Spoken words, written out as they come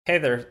Hey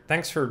there,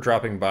 thanks for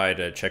dropping by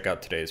to check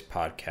out today's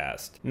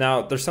podcast.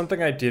 Now, there's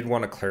something I did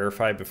want to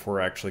clarify before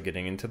actually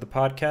getting into the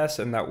podcast,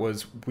 and that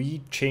was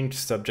we changed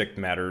subject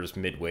matters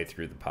midway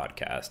through the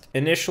podcast.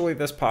 Initially,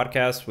 this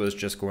podcast was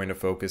just going to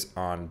focus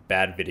on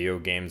bad video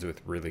games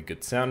with really good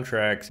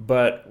soundtracks,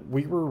 but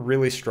we were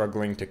really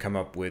struggling to come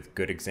up with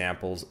good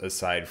examples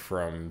aside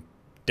from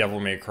Devil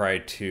May Cry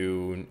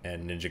 2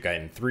 and Ninja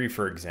Gaiden 3,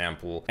 for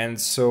example.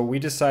 And so we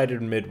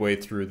decided midway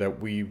through that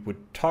we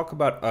would talk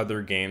about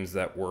other games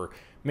that were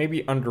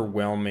maybe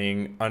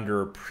underwhelming,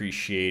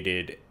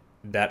 underappreciated,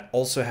 that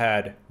also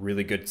had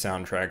really good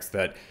soundtracks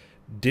that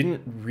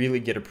didn't really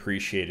get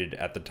appreciated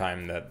at the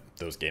time that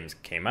those games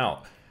came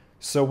out.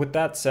 So with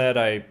that said,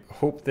 I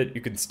hope that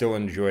you can still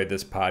enjoy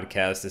this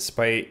podcast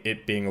despite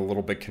it being a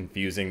little bit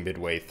confusing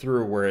midway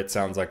through, where it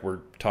sounds like we're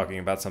talking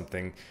about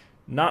something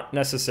not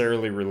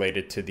necessarily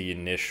related to the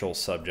initial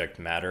subject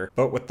matter.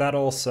 But with that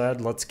all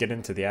said, let's get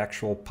into the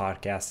actual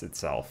podcast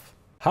itself.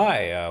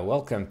 Hi,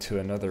 welcome to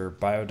another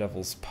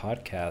BioDevils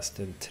podcast,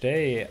 and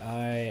today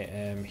I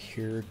am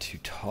here to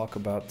talk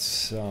about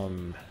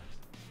some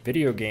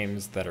video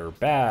games that are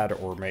bad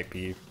or might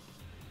be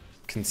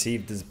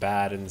conceived as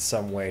bad in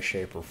some way,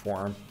 shape, or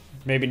form.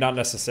 Maybe not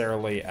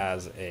necessarily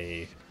as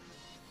a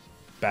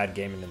bad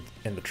game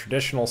in the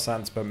traditional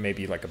sense, but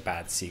maybe like a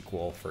bad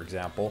sequel, for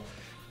example,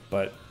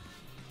 but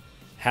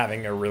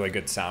having a really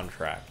good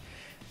soundtrack.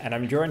 And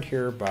I'm joined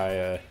here by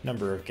a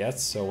number of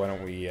guests, so why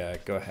don't we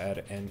go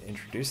ahead and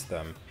introduce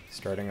them,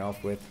 starting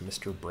off with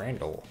Mr.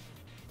 Brandel.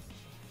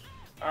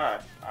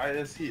 Alright, I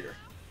is here.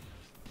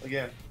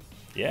 Again.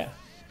 Yeah.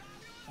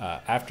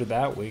 After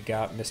that, we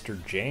got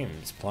Mr.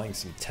 James playing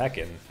some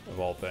Tekken, of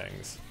all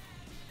things.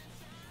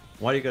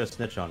 Why do you gotta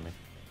snitch on me?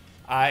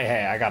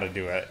 I gotta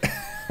do it.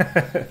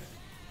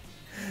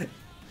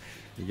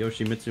 The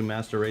Yoshimitsu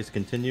Master Race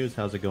continues.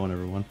 How's it going,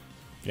 everyone?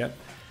 Yep.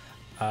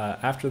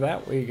 After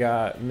that, we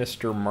got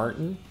Mr.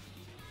 Martin.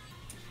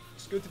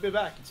 It's good to be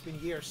back. It's been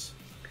years.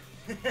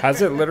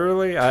 Has it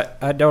literally?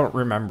 I don't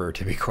remember,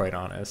 to be quite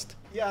honest.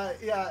 Yeah.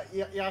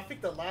 I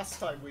think the last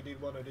time we did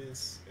one of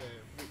these,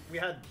 we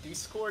had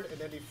Discord and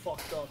then it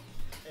fucked up,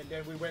 and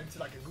then we went to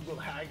like a Google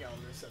Hangout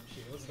or some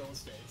shit. It was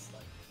those days.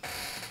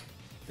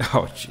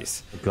 Oh,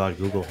 jeez. Oh, God,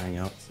 Google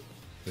Hangouts.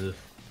 Ugh.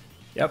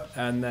 Yep,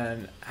 and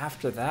then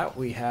after that,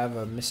 we have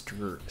a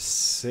Mr.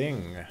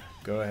 Singh.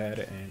 Go ahead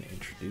and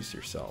introduce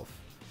yourself.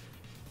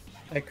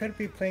 I could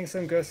be playing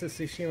some Ghost of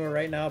Tsushima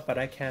right now, but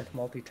I can't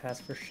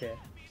multitask for shit.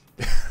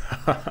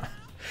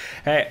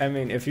 Hey, I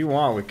mean, if you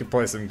want, we could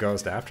play some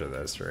Ghost after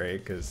this, right?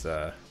 Because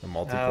the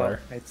multiplayer.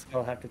 No, I'd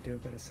still have to do a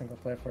bit of single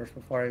player first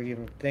before I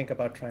even think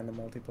about trying the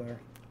multiplayer.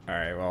 All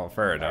right, well,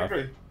 fair I enough.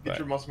 agree. Get but,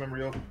 your muscle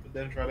memory up, but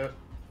then try that.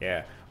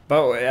 yeah,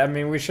 but I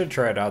mean, we should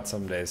try it out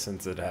someday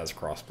since it has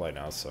crossplay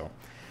now. So,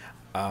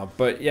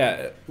 but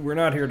yeah, we're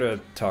not here to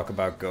talk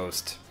about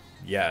Ghost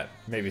yet.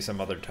 Maybe some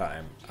other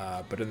time.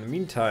 But in the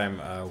meantime,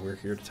 we're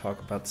here to talk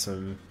about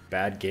some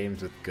bad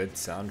games with good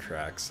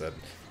soundtracks and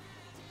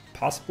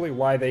possibly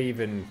why they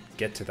even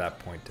get to that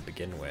point to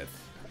begin with.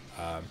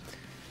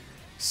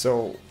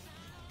 So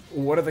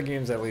one of the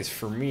games, at least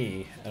for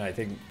me, and I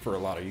think for a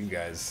lot of you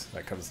guys,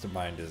 that comes to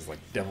mind is like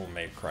Devil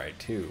May Cry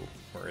 2,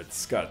 where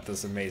it's got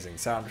this amazing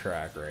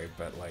soundtrack, right?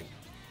 But like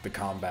the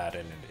combat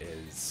in it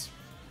is,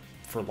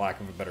 for lack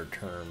of a better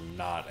term,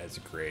 not as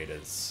great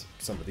as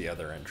some of the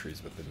other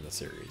entries within the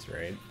series,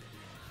 right?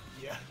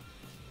 Yeah.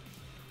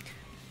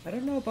 I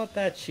don't know about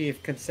that,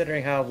 Chief,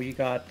 considering how we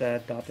got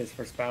Dante's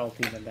first battle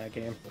team in that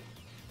game.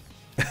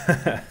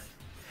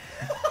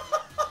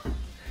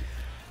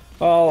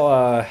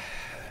 Well,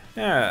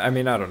 yeah, I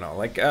mean, I don't know.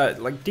 Like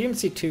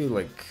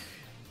DMC2,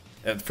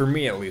 for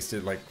me at least,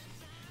 it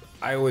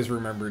I always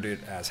remembered it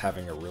as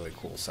having a really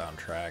cool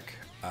soundtrack.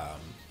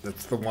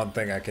 That's the one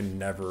thing I can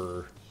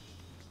never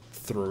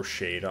throw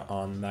shade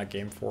on that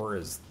game for,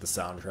 is the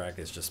soundtrack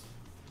is just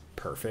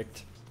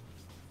perfect.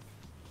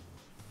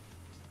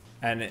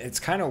 And it's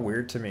kind of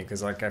weird to me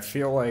because I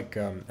feel like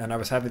and I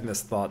was having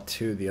this thought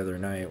too the other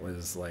night,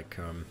 was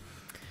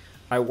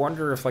I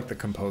wonder if the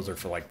composer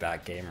for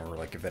that game,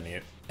 or if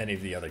any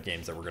of the other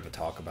games that we're going to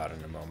talk about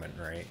in a moment,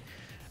 right,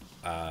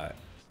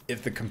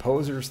 if the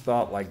composers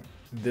thought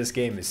this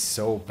game is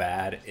so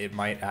bad it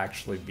might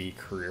actually be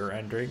career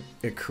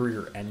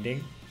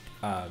ending.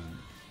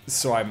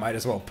 So I might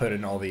as well put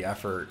in all the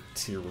effort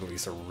to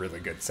release a really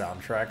good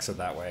soundtrack, so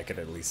that way I could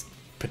at least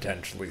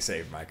potentially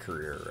save my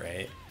career,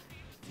 right?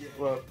 Yeah.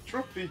 Well,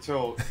 truth be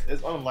told,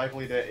 it's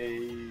unlikely that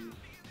a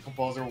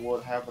composer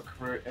would have a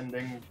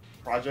career-ending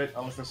project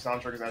unless the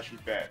soundtrack is actually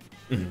bad.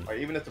 Mm-hmm.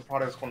 Even if the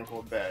product is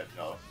quote-unquote bad,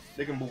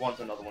 they can move on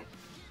to another one.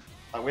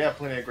 We have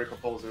plenty of great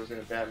composers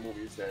in bad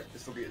movies that can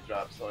still get a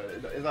job, so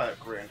it's not a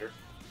career ender.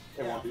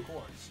 It won't be. Of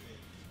course.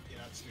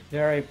 That's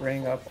Dare I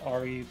bring up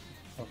Ari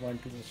of One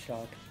to the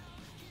Shock?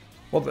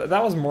 Well,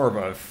 that was more of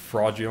a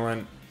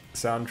fraudulent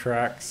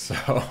soundtrack,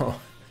 so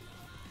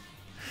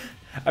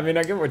I mean,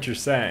 I get what you're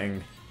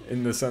saying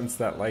in the sense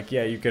that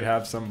yeah, you could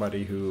have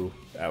somebody who,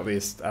 at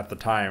least at the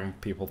time,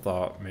 people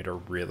thought made a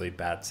really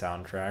bad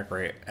soundtrack,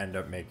 right, end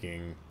up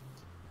making,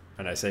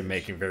 and I say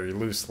making very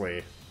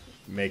loosely,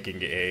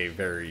 making a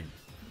very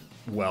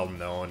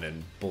well-known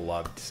and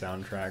beloved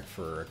soundtrack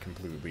for a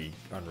completely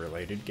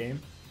unrelated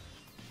game.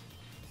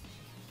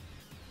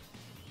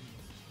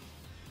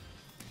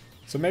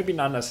 So maybe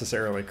not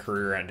necessarily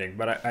career-ending,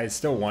 but I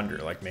still wonder,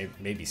 like,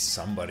 maybe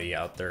somebody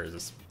out there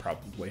has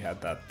probably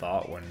had that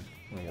thought when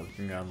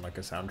working on, like,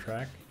 a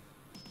soundtrack.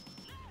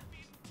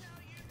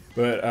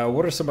 But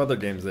what are some other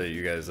games that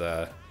you guys,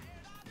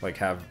 like,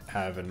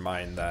 have in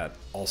mind that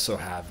also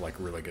have, like,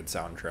 really good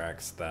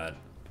soundtracks that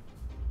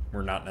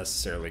were not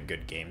necessarily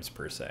good games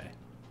per se?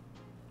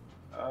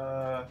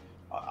 I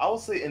would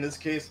say in this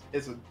case,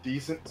 it's a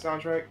decent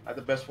soundtrack. Not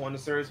the best one in the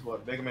series,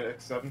 but Mega Man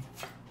X7.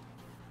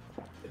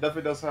 It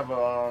definitely does have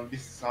a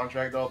decent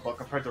soundtrack though, but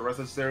compared to the rest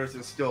of the series,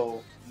 it's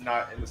still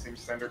not in the same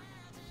standard.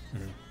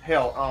 Mm-hmm.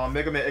 Hell,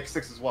 Mega Man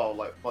X6 as well.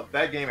 Like, but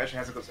that game actually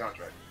has a good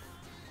soundtrack.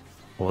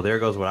 Well, there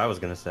goes what I was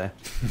gonna say.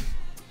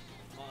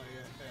 Oh,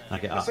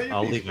 yeah. Okay,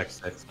 I'll leave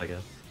X6, I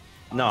guess.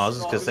 No, I was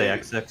just gonna say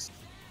X6.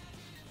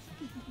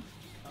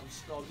 I'm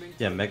struggling to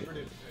Yeah, remember the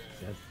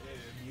yes.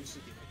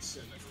 music in X7,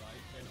 right?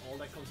 And all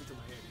that comes into my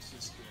head is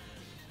just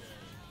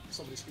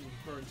somebody's being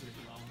burned to the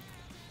ground.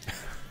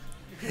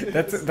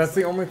 That's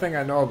the only thing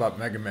I know about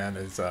Mega Man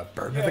is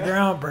burn to the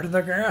ground, burn to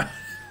the ground.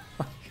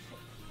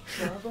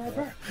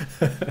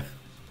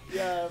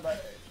 Yeah,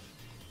 but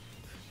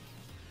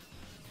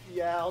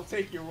yeah, I'll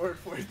take your word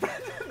for it.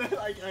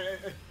 Like,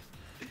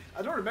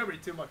 I don't remember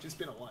it too much. It's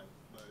been a while.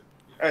 But,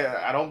 yeah. Hey,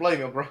 I don't blame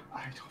you, bro.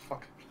 I don't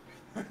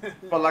fucking.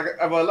 But like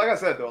I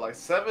said though, like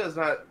 7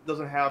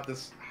 doesn't have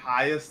this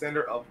highest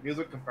standard of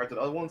music compared to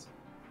the other ones.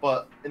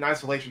 But in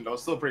isolation though,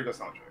 it's still a pretty good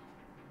soundtrack.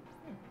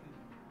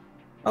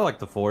 I like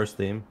the forest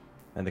theme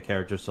and the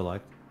character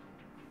select.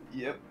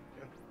 Yep.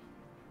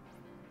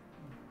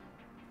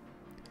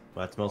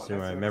 But that's mostly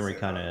where my that's memory it,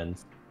 kind of right?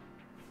 ends.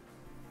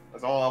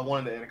 That's all I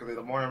wanted to end, because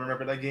the more I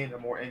remember that game, the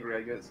more angry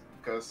I get.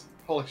 Because,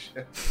 holy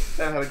shit,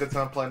 I had a good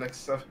time playing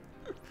X7.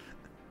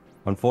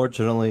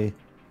 Unfortunately,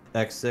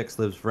 X6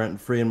 lives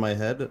rent-free in my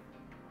head.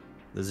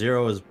 The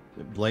Zero is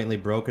blatantly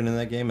broken in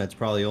that game. That's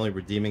probably the only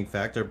redeeming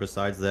factor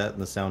besides that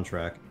and the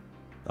soundtrack.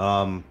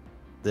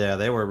 Yeah,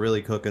 they were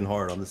really cooking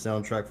hard on the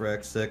soundtrack for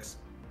X6.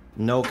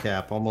 No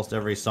cap, almost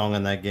every song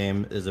in that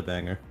game is a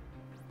banger.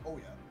 Oh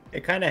yeah.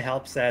 It kind of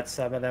helps that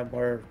some of them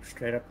were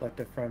straight up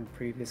lifted from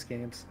previous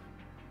games.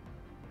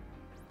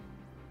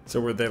 So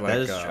were they like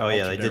That is- oh, yeah,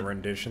 they alternate did-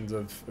 renditions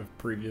of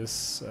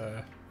previous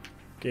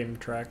game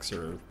tracks,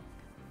 or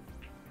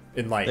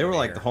enlighten They were me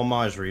like here.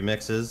 homage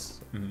remixes.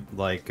 Mhm.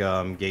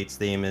 Like Gates'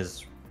 theme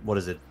is, what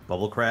is it,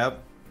 Bubble Crab,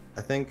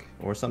 I think,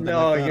 or something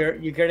No, like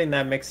that. you're getting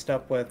that mixed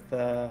up with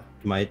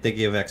Am I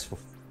thinking of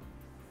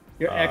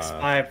your Uh,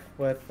 X5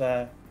 with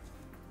the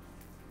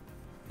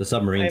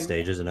submarine I'm-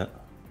 stage, isn't it?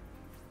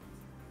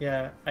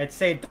 yeah, I'd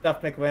say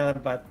Duff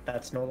McWhalen, but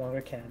that's no longer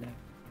canon.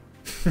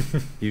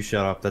 You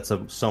shut up. That's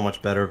so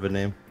much better of a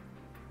name.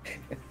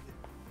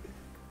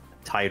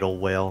 Tidal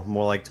Whale,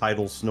 more like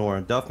Tidal Snore.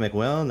 Duff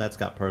McWhalen, that's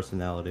got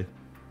personality.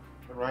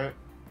 Right?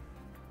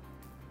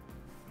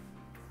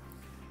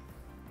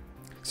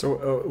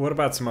 So what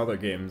about some other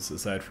games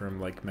aside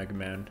from like Mega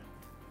Man?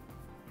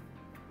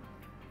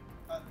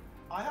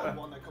 I have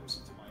one that comes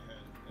into my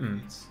head.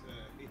 And Mm.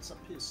 it's a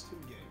PS2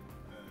 game.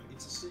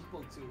 It's a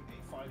sequel to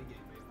a fighting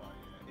game made by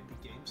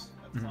Epic Games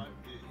at the Mhm. time.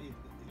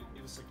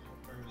 It was like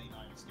an early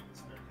 90s game.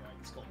 It's very young.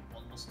 It's called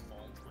One Must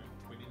Fall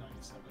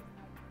 2097.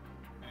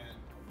 And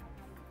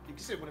you can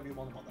say whatever you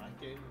want about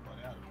that game, but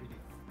it had a pretty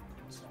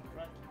cool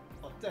soundtrack.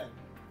 But then,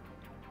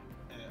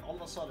 all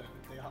of a sudden,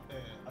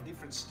 a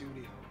different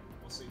studio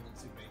was able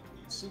to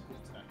make a sequel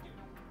to that game.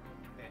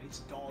 And it's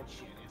dog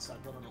shit. It's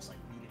like one of those like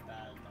really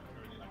bad, like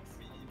early like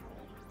 3D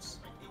rollers.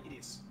 Like it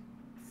is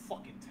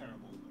fucking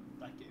terrible,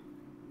 that game.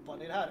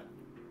 But it had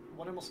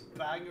one of the most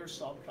banger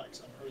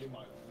soundtracks I've heard in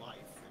my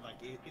life. Like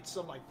it's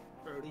some like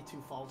early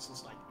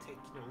 2000s like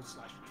techno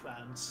 /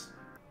 trance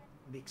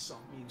mix of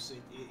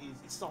music.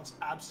 It sounds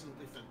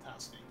absolutely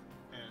fantastic,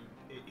 and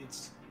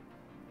it's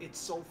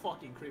so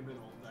fucking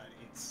criminal that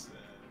it's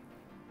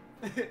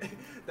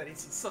that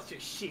it's such a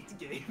shit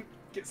game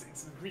because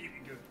it's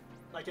really good.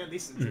 Like I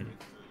listen to it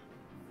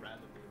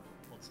randomly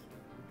once in a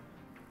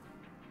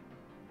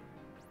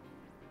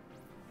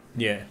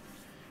while.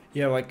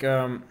 Yeah, like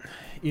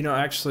you know,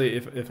 actually,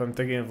 if I'm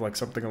thinking of like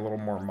something a little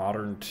more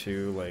modern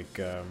too, like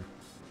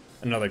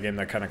another game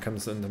that kind of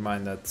comes into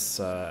mind that's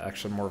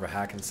actually more of a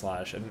hack and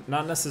slash, and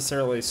not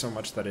necessarily so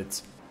much that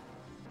it's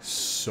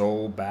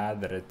so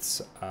bad that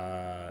it's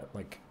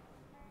like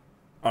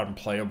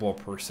unplayable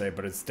per se,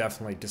 but it's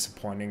definitely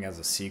disappointing as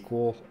a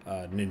sequel.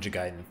 Ninja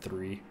Gaiden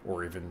 3,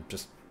 or even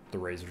just the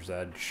Razor's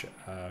Edge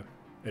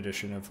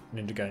edition of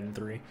Ninja Gaiden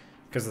 3,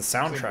 because the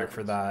soundtrack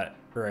for that,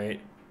 right?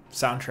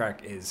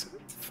 Soundtrack is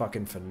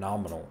fucking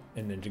phenomenal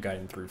in Ninja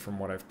Gaiden 3 from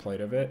what I've played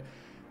of it,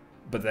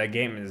 but that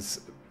game is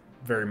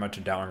very much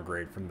a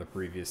downgrade from the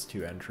previous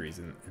two entries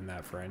in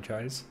that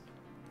franchise,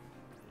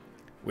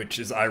 which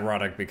is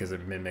ironic because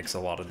it mimics a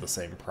lot of the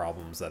same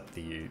problems that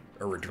the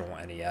original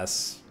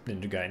NES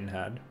Ninja Gaiden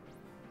had.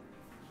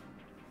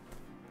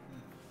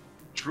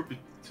 True.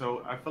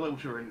 So I feel like we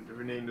should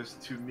rename this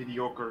to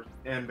mediocre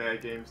and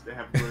bad games. They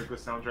have really good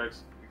soundtracks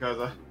because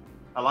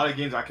a lot of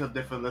games I could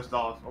definitely list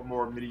off are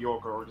more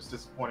mediocre or just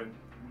disappointing,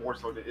 more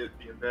so than it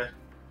being bad.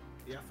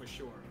 Yeah, for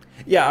sure.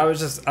 Yeah, I was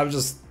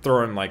just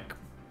throwing like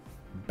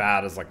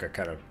bad as like a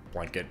kind of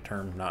blanket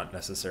term, not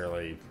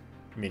necessarily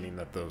meaning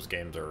that those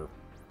games are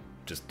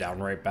just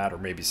downright bad, or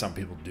maybe some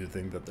people do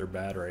think that they're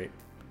bad, right?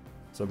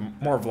 So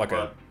more of like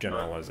a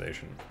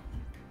generalization.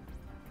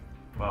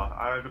 Well,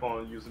 I'm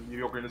going to use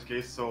mediocre in this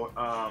case, so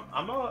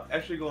I'm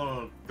actually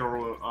going to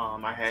throw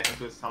my hat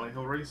into the Silent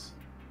Hill race.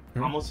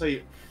 I'm going to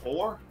say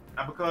 4,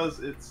 not because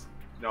it's,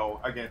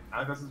 again,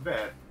 not because it's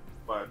bad,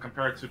 but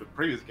compared to the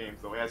previous games,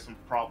 though, it has some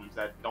problems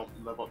that don't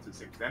live up to the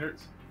same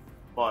standards.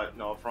 But,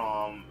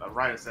 from a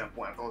writing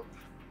standpoint, I thought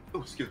it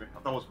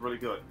was really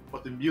good.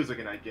 But the music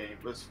in that game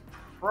was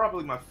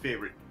probably my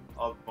favorite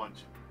of the bunch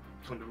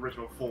between the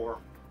original 4,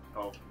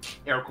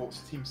 air quotes,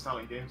 Team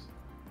Silent games.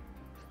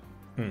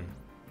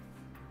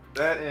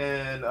 That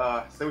and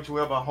say what you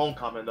will about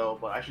Homecoming though,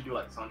 but I actually do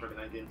like the soundtrack in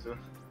that game too.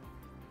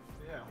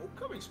 Yeah,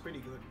 Homecoming's pretty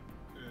good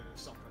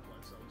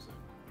soundtrack-wise, I would say.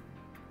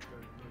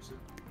 Very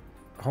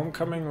immersive.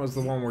 Homecoming was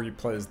the one where you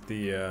play as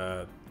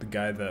the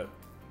guy that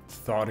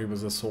thought he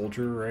was a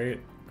soldier,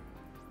 right?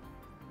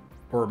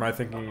 Or am I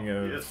thinking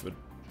of?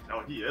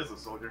 No, he is a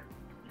soldier.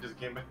 He just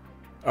came back.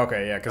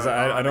 Okay, yeah, because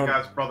I don't. The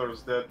guy's brother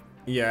was dead.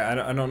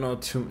 Yeah, I don't know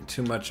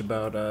too much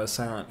about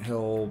Silent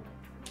Hill,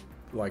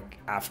 like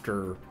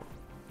after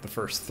the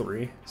first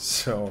 3,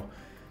 so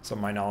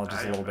my knowledge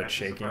is a little bit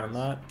shaky on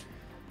that.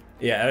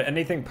 Yeah,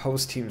 anything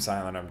post Team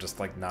Silent, I'm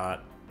just like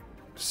not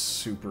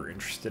super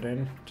interested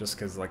in, just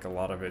because like a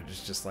lot of it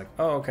is just like,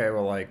 oh, okay,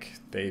 well, like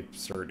they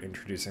start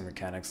introducing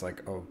mechanics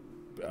like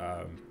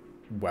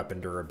weapon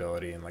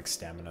durability and like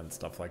stamina and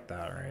stuff like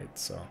that, right?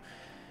 So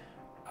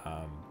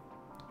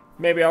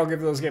maybe I'll give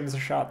those games a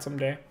shot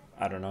someday.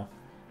 I don't know.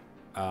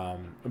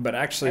 But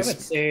actually, I would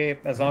say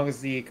as long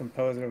as the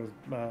composer was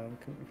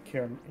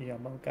Kira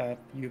Yamaoka,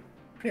 you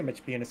pretty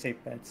much be in a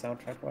safe bet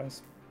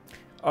soundtrack-wise.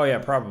 Oh yeah,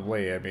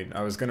 probably. I mean,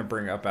 I was gonna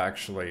bring up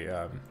actually,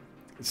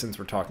 since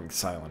we're talking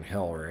Silent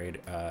Hill,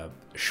 right?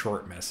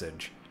 Short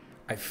Message.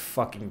 I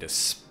fucking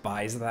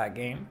despise that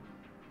game,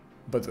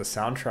 but the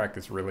soundtrack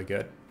is really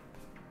good.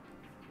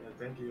 Yeah,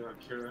 thank you,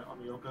 Kira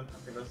Yamaoka. I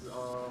think that's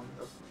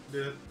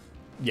it.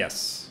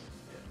 Yes.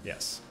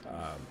 Yes.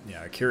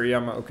 Yeah, Akira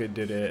Yamaoka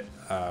did it.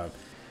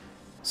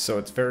 So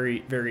it's very,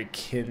 very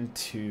akin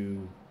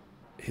to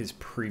his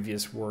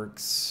previous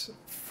works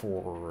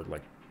for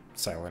like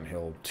Silent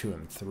Hill 2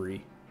 and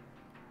 3.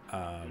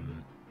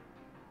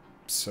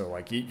 So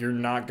like you're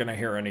not going to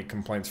hear any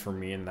complaints from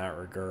me in that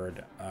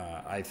regard.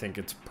 I think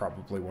it's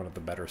probably one of the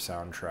better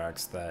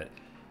soundtracks that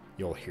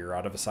you'll hear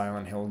out of a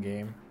Silent Hill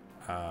game.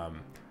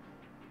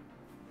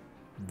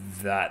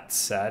 That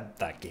said,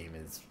 that game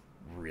is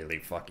really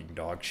fucking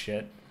dog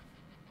shit.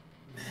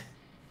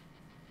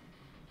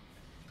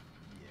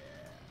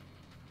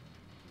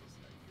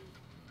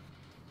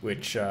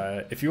 Which,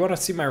 if you want to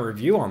see my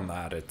review on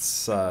that,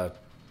 it's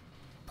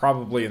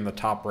probably in the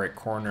top right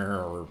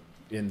corner or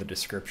in the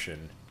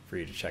description for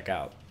you to check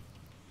out.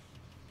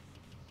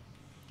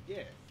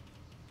 Yeah.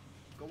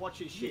 Go watch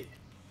his shit.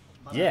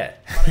 But, Yeah.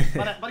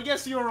 But I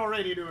guess you're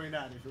already doing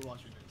that if you're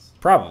watching this.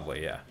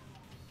 Probably, yeah.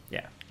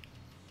 Yeah.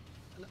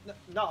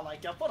 No,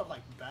 like, I thought of,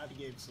 like, bad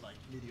games, like,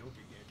 mediocre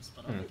games,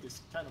 but I think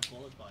this kind of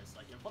qualifies.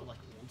 Like, I thought of, like,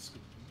 old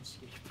school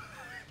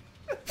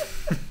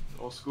RuneScape.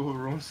 Old school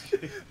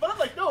RuneScape. But I'm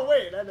like, no,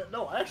 wait,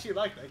 no, I actually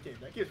like that game.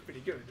 That game's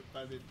pretty good.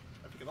 I mean,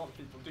 I think a lot of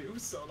people do,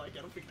 so, like,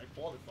 I don't think that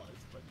qualifies,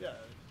 but yeah.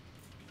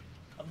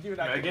 I'm giving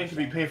that A game can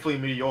be painfully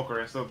mediocre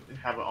and still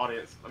have an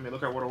audience. I mean,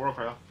 look at World of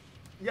Warcraft.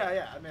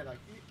 Yeah, I mean, like,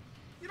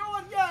 you know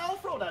what? Yeah, I'll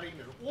throw that in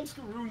there. Old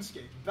school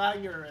RuneScape.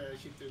 Banger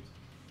shit, dude.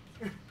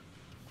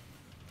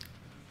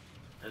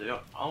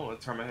 I want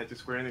to turn my head to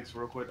Square Enix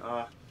real quick.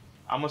 I'm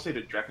gonna say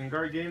the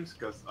Drakengard games,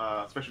 because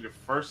especially the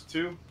first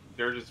 2,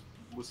 they're just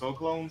Musou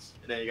clones,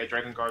 and then you got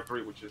Drakengard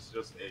 3, which is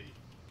just a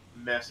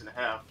mess and a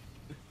half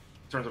in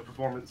terms of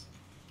performance.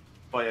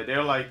 But yeah,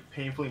 they're like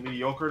painfully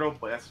mediocre though,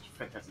 but that's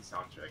fantastic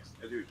soundtracks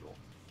as usual.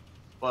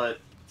 But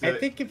I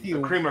think if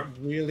you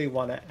really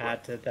want to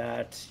add to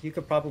that, you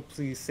could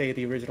probably say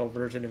the original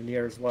version of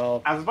Nier as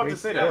well. I was about to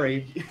say that.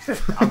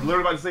 I was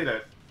literally about to say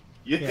that.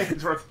 Yeah,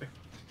 it's right there.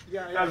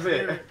 Yeah, that's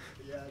it.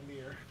 Yeah,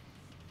 Nier.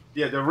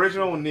 Yeah, the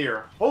original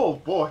Nier. Oh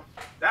boy,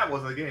 that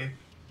was a game.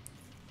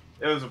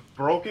 It was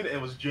broken,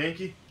 it was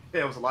janky,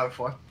 it was a lot of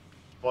fun.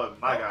 But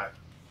my god.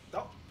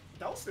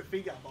 That was the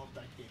thing about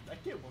that game.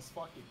 That game was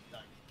fucking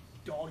like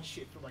dog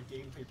shit from a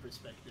gameplay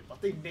perspective, but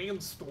they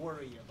nailed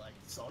story and like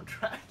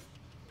soundtrack.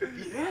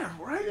 Yeah,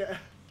 right? Yeah.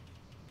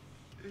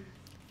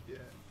 Yeah.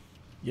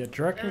 Yeah,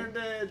 Draken. And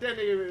then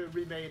they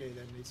remade it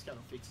and it's kind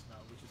of fixed now,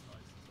 which is nice.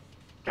 So.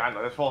 God,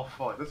 no, that's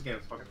fall. This game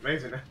is fucking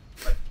amazing.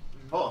 Like,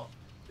 oh,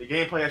 the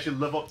gameplay actually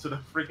live up to the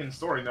freaking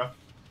story now.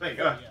 Thank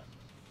God. Yeah.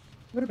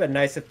 Would have been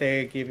nice if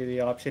they gave you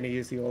the option to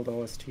use the old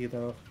OST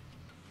though.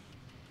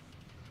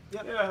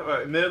 Yeah,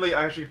 but admittedly,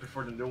 I actually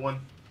prefer the new one.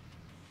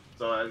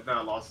 So it's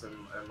not lost in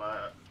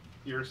my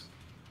ears.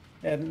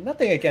 And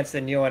nothing against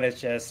the new one, it's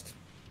just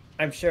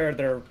I'm sure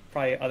there are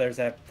probably others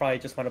that probably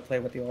just want to play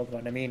with the old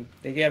one. I mean,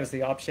 they gave us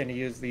the option to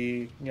use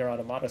the Nier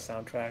Automata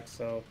soundtrack,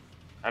 so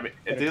I mean,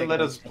 if Better they take let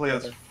it us one step play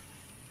as further.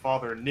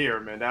 Father Nier,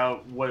 man,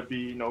 that would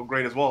be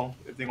great as well.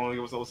 If they only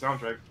give us the old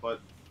soundtrack,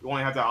 but we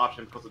only have that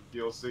option because of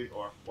DLC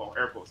or well,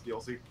 air quotes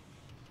DLC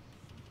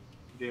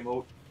game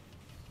mode.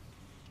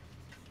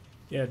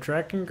 Yeah,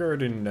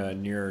 Drakengard and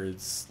Nier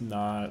is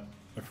not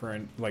a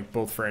like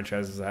both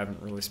franchises I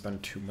haven't really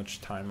spent too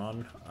much time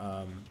on.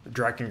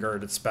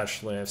 Drakengard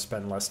especially, I've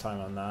spent less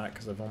time on that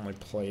because I've only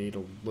played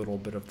a little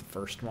bit of the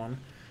first one.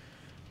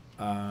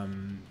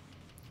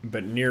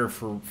 But Nier,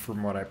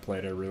 from what I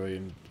played, I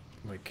really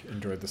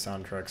enjoyed the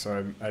soundtrack.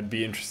 So I'd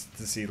be interested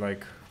to see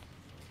like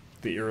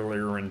the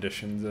earlier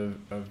renditions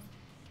of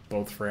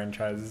both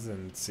franchises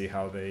and see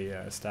how they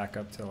stack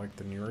up to like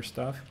the newer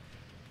stuff.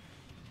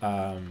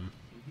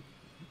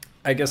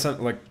 I guess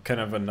like kind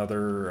of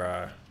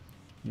another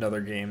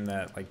game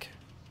that like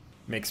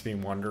makes me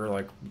wonder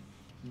like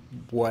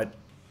what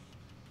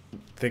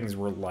things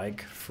were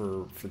like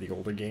for the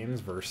older games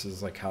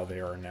versus like how they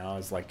are now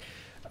is like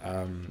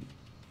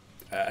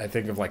I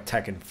think of like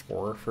Tekken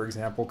 4 for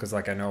example, because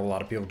like I know a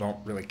lot of people don't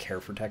really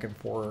care for Tekken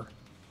 4,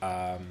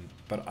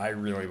 but I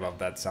really love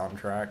that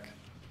soundtrack,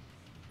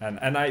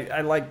 and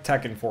I like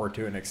Tekken 4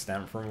 to an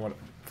extent from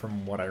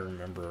what I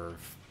remember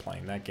of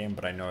playing that game,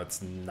 but I know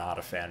it's not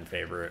a fan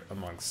favorite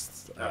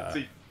amongst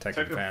See,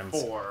 Tekken fans.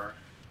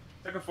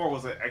 Tekken 4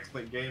 was an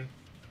excellent game,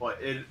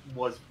 but it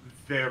was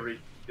very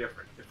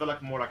different. It felt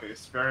like more like an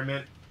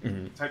experiment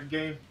type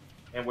game,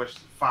 in which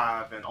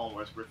 5 and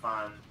onwards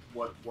refined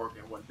what worked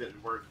and what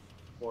didn't work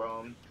for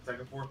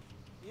Tekken 4.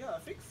 Yeah, I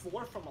think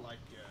 4 from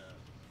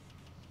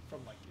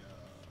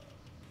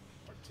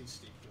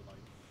artistic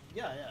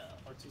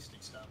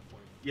artistic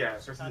standpoint. Yeah,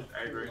 it's just kind of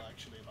I cool, agree.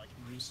 actually, like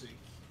music,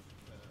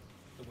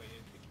 the way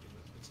it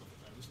and stuff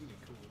like that. It was really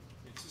cool.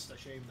 It's just a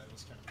shame that it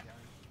was kind of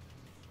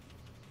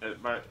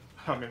behind.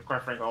 I mean,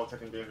 quite frankly, all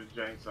Tekken games are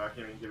jank, so I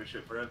can't even give a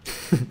shit for that.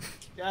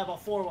 Yeah, but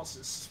 4 was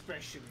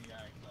especially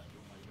like, oh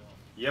my god.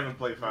 You haven't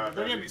played 5.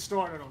 Don't have get you? me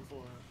started on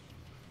 4.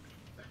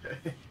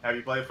 Have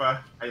you played 5?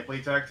 Have you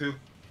played Tag 2?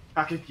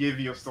 I could give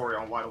you a story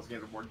on why those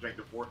games are more jank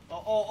than 4.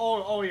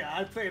 Oh yeah,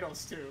 I played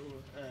those too.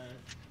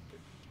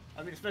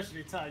 I mean,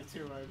 especially Tag 2,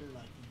 I mean,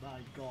 like, my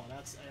god,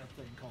 that's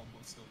airplane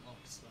combos the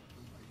most.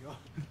 Oh my god.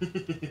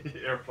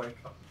 Airplane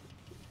combo.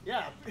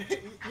 Yeah,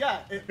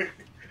 yeah.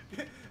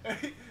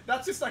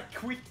 That's just a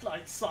quick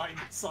like side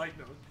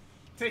note.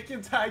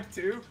 Taking Tag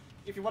 2.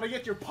 If you want to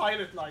get your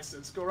pilot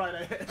license, go right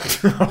ahead.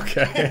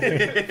 Okay.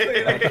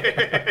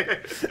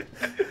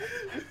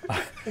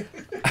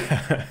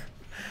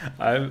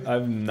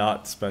 I've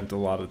not spent a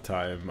lot of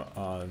time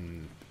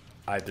on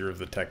either of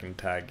the Tekken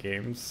Tag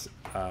games.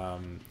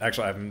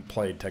 Actually, I haven't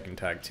played Tekken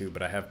Tag 2,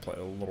 but I have played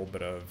a little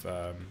bit of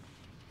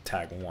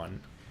Tag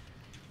 1.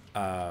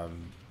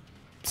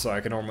 So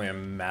I can only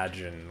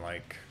imagine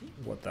like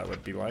what that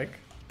would be like,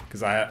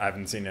 because I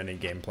haven't seen any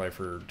gameplay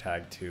for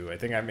Tag 2. I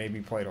think I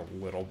maybe played a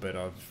little bit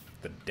of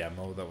the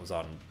demo that was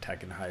on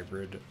Tekken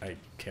Hybrid. I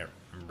can't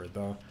remember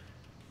though.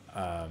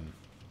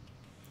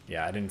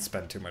 Yeah, I didn't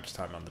spend too much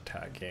time on the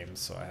Tag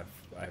games, so I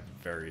have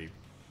very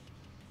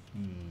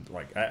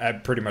like I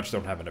pretty much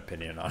don't have an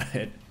opinion on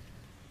it.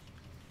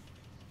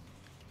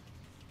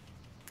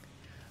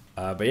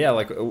 But yeah,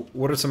 like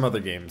what are some other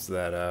games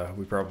that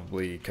we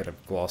probably kind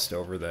of glossed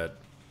over that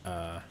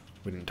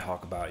we didn't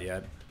talk about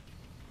yet?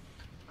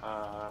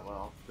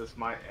 Well, this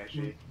might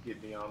actually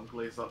get me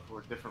glazed up for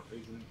a different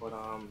reason, but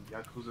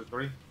Yakuza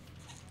 3.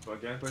 So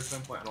again, gameplay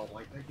standpoint, I don't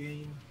like that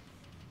game.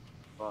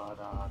 But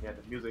yeah,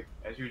 the music,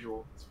 as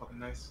usual, is fucking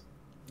nice.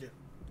 Yeah.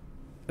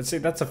 I'd say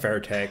that's a fair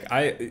take.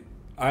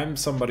 I'm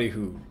somebody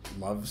who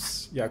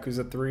loves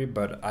Yakuza 3,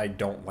 but I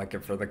don't like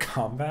it for the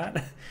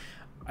combat.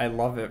 I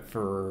love it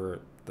for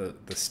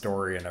the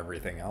story and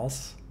everything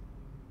else.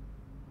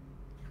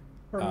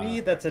 For me,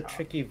 that's a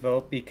tricky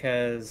vote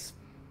because,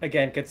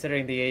 again,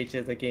 considering the age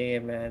of the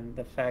game and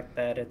the fact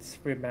that it's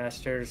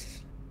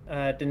remasters,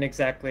 didn't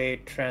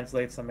exactly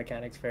translate some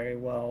mechanics very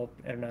well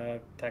in a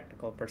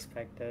technical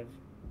perspective.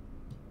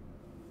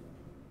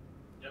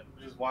 Yep,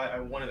 which is why I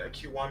wanted a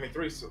Kiwami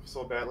 3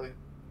 so badly.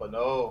 But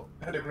no,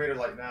 the creator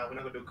like, nah, we're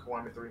not gonna do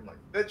Kiwami 3. I'm like,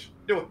 bitch,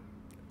 do it.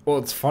 Well,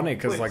 it's funny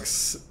because like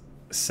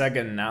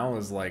Sega now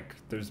is like,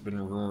 there's been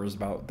rumors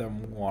about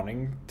them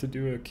wanting to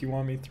do a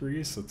Kiwami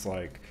 3, so it's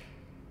like,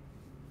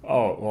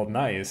 oh, well,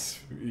 nice.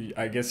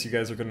 I guess you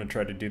guys are going to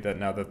try to do that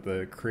now that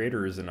the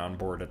creator isn't on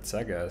board at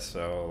Sega,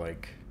 so,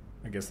 like,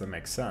 I guess that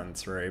makes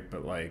sense, right?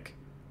 But, like,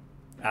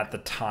 at the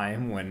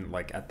time when,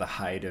 like, at the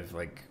height of,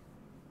 like,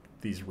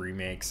 these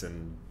remakes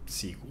and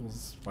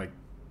sequels, like,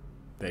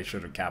 they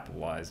should have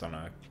capitalized on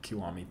a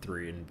Kiwami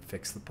 3 and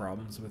fixed the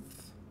problems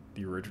with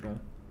the original.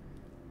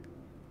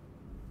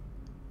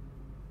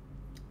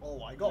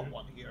 Oh, I got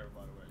one here,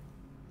 by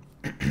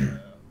the way.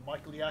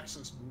 Michael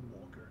Jackson's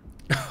Moonwalker.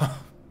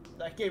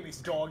 That game is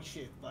dog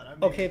shit, but I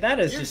mean... Okay, that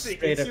is just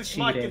straight up it's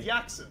Michael cheating.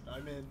 Jackson, I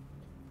mean...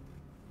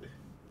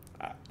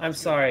 I'm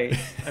sorry.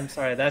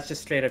 That's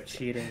just straight up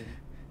cheating.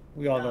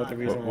 We all know the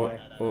reason why.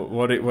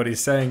 What he's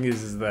saying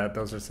is that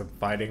those are some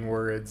fighting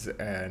words,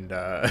 and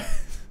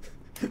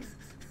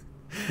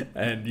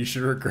and you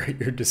should regret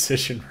your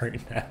decision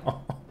right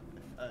now.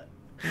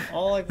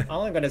 All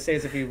I'm gonna say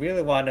is if you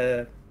really want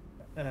to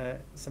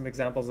some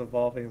examples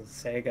involving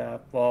Sega,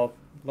 well,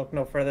 look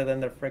no further than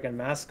their friggin'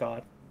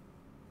 mascot.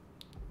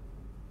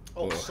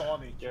 Oh, Ugh.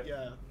 Sonic. Yeah.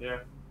 Yeah. Yeah.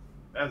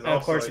 That's And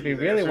of course, if you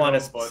really want a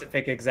but-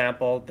 specific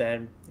example,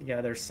 then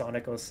yeah, there's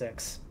Sonic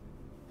 06.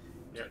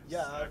 Yeah.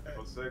 Sonic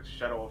 06,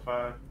 Shadow of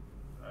 5,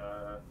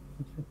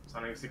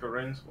 Sonic Secret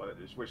Rings.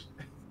 Which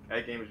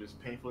that game is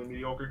just painfully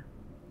mediocre.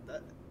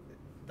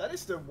 That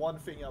is the one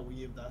thing I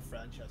weave that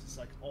franchise. It's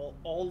like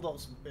all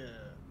those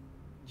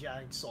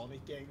jank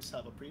Sonic games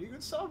have a pretty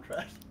good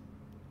soundtrack.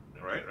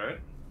 Right.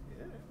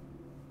 Yeah.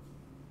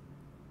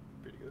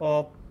 Pretty good.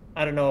 Well,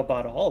 I don't know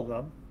about all of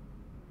them.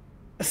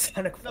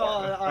 Sonic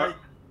 4.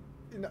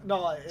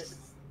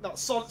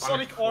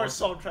 Sonic R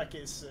soundtrack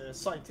is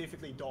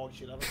scientifically dog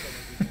shit. I don't care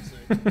what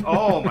people say.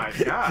 Oh my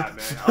god,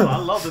 man! I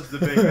love this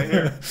debate right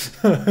here.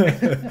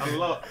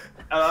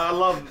 I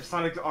love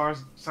Sonic R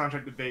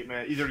soundtrack debate,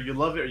 man. Either you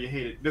love it or you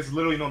hate it. There's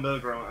literally no middle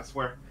ground. I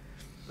swear.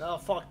 No,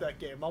 fuck that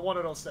game. I'm one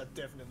of those that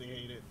definitely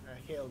hate it.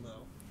 Hell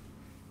no.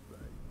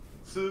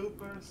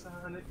 Super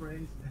Sonic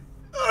Racing.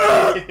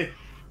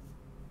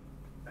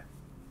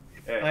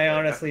 I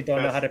honestly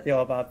don't know how to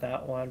feel about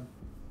that one.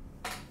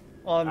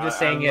 All I'm just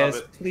saying I love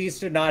is, it. please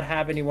do not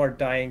have any more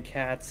dying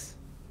cats.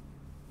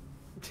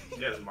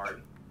 Yes,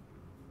 Martin.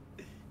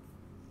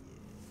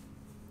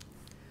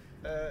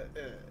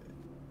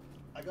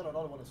 I got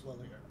another one as well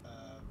here.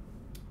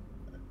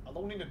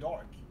 Alone in the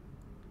Dark.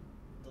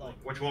 Like,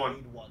 Which one?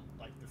 main one,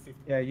 like the 50.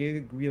 Yeah,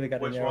 you really got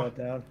to Which narrow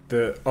one?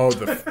 it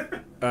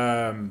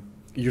down.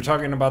 You're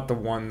talking about the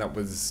one that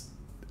was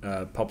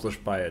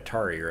published by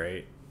Atari,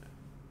 right?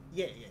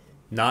 Yeah.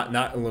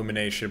 Not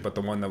Illumination, but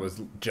the one that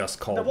was just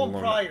called The one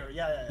Alone. prior,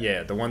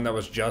 Yeah, the one that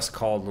was just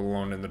called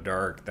Alone in the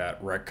Dark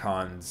that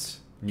retcons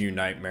New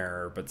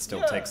Nightmare, but still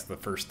Yeah. takes the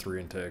first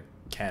three into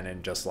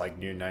canon, just like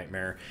New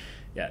Nightmare.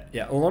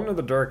 Yeah. Alone in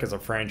the Dark as a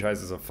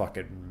franchise is a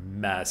fucking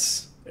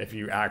mess if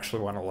you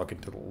actually want to look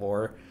into the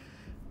lore.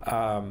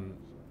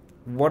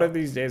 One of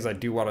these days, I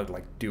do want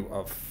to do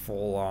a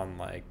full-on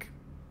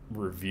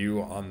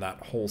review on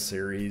that whole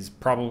series.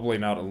 Probably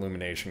not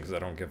Illumination because I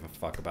don't give a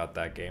fuck about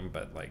that game,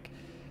 but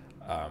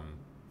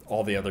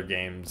all the other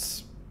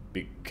games,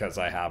 because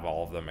I have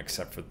all of them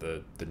except for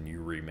the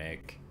new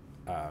remake.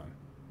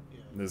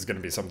 This is going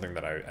to be something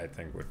that I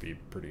think would be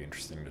pretty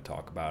interesting to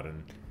talk about,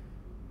 and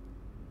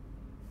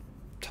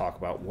talk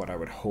about what I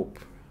would hope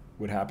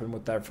would happen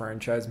with that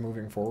franchise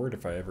moving forward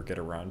if I ever get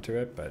around to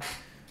it. But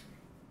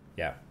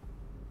yeah.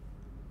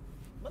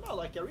 But no,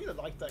 I really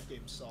like that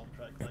game's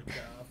soundtrack.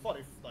 I thought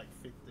it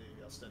fit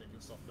the aesthetic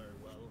and stuff very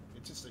well.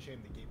 It's just a shame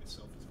the game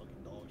itself is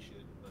fucking dog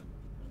shit.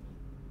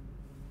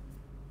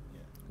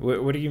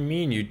 But What do you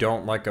mean you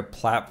don't like a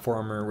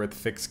platformer with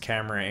fixed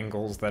camera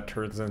angles that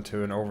turns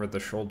into an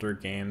over-the-shoulder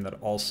game that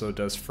also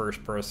does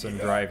first-person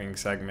driving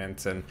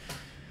segments? And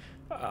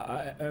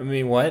I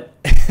mean, what?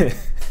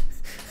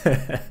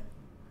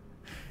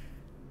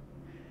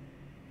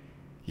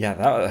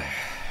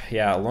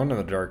 Yeah, Alone in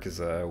the Dark is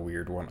a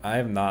weird one. I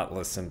have not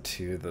listened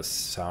to the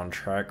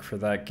soundtrack for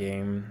that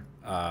game.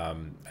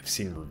 I've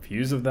seen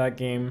reviews of that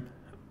game,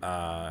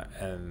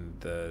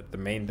 and the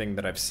main thing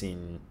that I've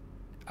seen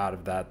out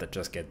of that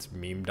just gets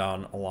memed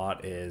on a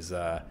lot is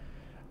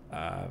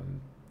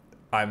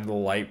I'm the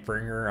light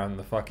bringer on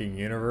the fucking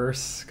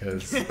universe,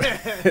 because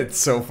it's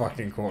so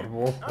fucking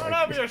quotable. I'll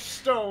have your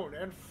stone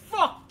and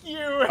fuck you.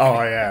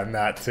 Oh yeah, and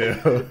that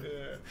too.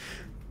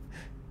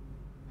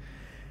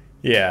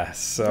 Yeah,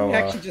 so You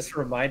actually just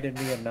reminded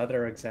me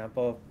another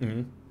example.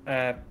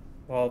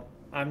 Well,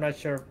 I'm not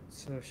so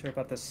sure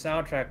about the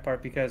soundtrack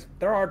part, because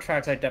there are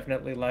tracks I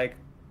definitely like,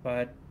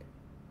 but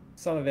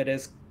some of it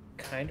is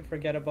kind of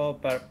forgettable.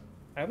 But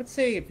I would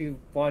say if you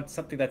want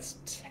something that's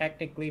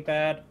technically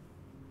bad,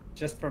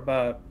 just from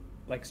a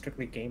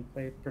strictly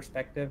gameplay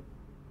perspective,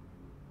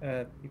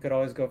 you could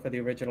always go for the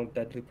original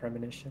Deadly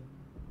Premonition.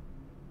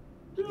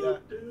 Yeah.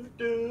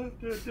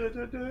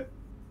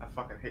 I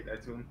fucking hate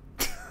that tune.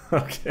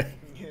 okay.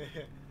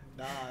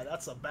 Nah,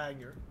 that's a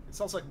banger. It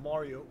sounds like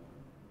Mario.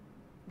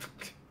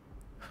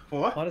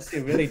 What? Honestly,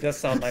 it really does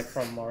sound like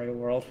from Mario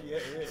World.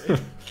 Yeah.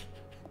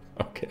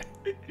 Okay.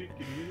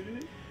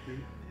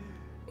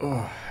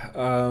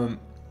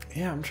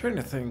 Yeah, I'm trying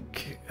to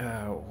think.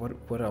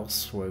 What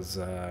else was?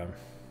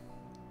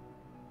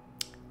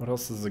 What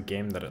else is a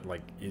game that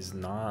is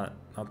not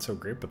so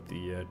great, but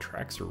the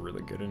tracks are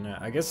really good in it?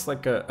 I guess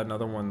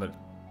another one that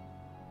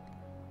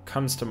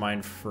comes to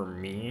mind for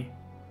me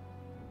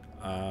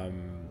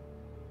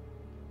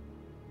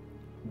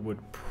would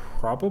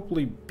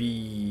probably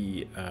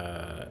be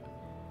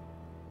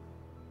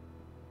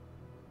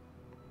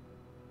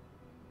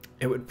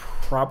it would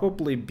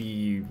probably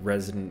be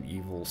Resident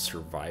Evil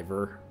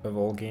Survivor of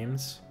all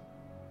games.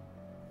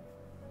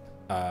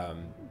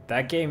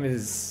 That game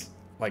is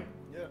like,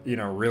 Yeah. you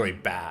know, really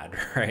bad,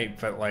 right?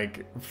 But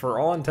like for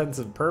all intents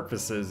and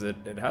purposes,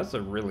 it has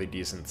a really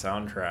decent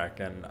soundtrack.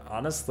 And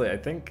honestly, I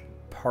think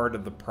part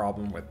of the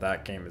problem with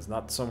that game is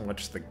not so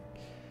much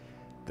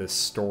the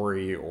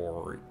story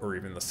or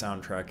even the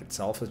soundtrack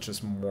itself. It's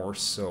just more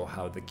so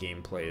how the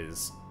gameplay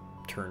is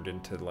turned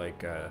into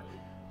like a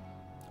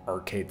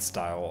arcade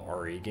style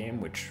RE game,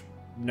 which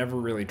never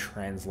really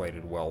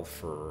translated well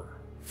for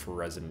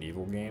Resident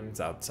Evil games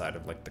outside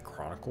of like the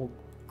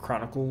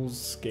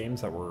Chronicles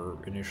games that were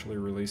initially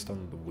released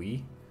on the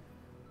Wii.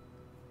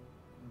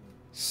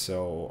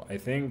 So I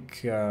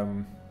think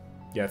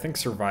I think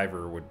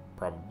Survivor would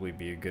probably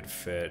be a good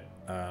fit.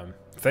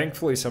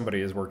 Thankfully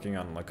somebody is working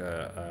on like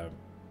a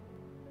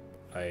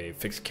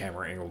fixed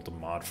camera angled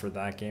mod for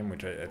that game,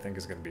 which I think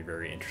is going to be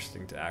very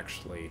interesting to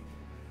actually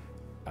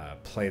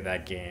play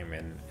that game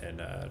in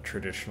a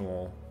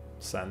traditional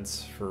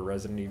sense for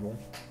Resident Evil.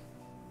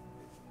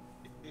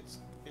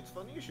 It's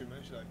funny you should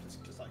mention that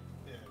because like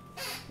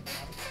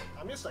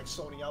I'm just like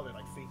zoning out and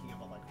like thinking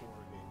about like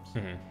horror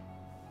games,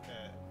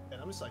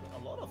 and I'm just like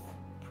a lot of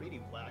pretty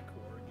whack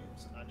horror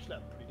games actually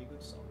have pretty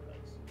good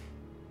soundtracks.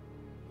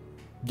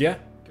 Yeah,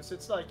 because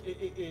it's like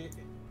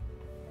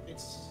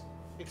it's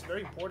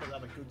very important to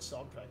have a good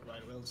soundtrack,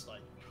 right? Or else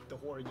like the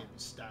horror game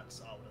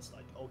stats out as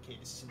like, okay,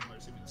 this is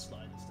immersive in the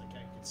slightest, I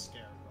can't get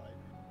scared, right?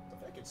 So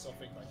I think it's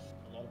something like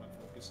a lot of them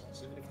focus on.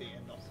 So even if they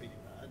end up pretty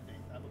bad, they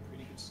have a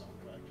pretty good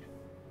soundtrack.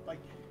 Like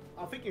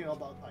I'm thinking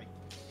about like,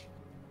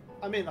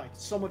 I mean like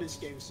some of these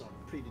games are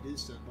pretty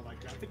decent, but like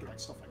I'm thinking like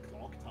stuff like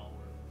Clock Tower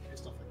and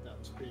stuff like that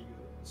was pretty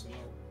good as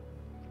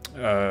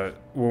well.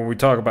 When we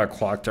talk about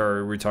Clock Tower,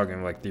 are we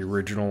talking like the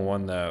original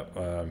one that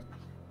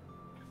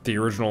the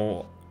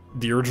original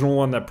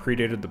one that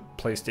predated the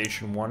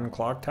PlayStation 1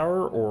 Clock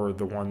Tower, or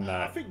the one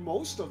that... I think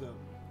most of them.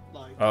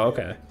 Like, oh,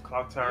 okay.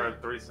 Clock Tower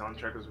 3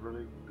 soundtrack is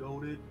really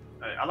goated.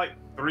 I like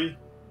 3,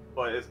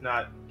 but it's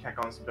not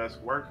Capcom's best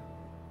work.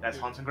 That's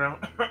Haunting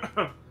Ground.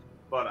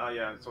 But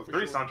yeah, so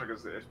 3 soundtrack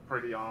is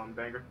pretty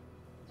banger.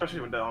 Especially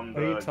with the What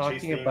are you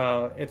talking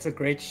about? It's a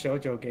great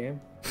shoujo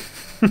game.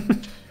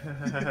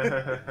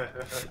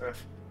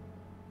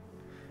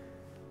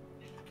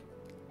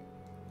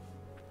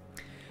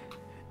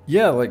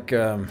 Yeah, like,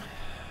 yeah,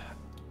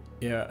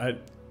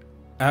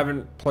 I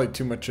haven't played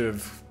too much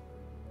of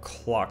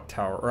Clock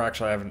Tower, or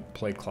actually I haven't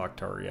played Clock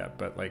Tower yet,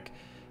 but like,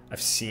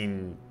 I've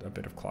seen a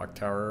bit of Clock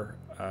Tower,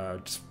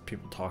 just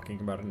people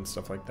talking about it and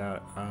stuff like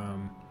that.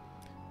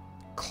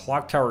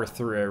 Clock Tower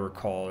 3, I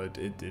recall,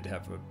 it did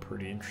have a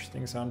pretty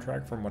interesting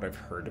soundtrack from what I've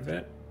heard of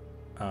it.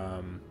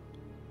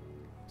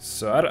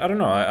 So I don't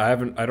know,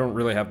 I don't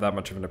really have that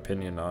much of an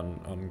opinion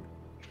on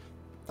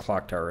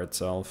Clock Tower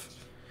itself.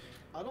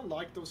 I don't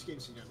like those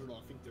games in general.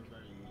 I think they're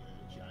very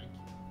janky,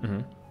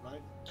 Mm-hmm.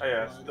 right? Oh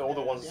yeah, the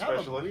older ones they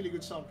especially. have a really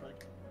good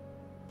soundtrack.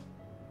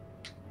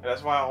 And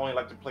that's why I only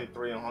like to play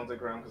 3 on Haunted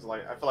Ground, because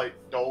like I feel like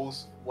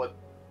those what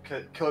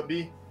could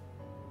be,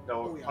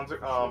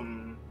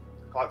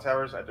 Clock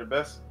Towers at their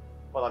best.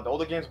 But like the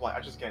older games, like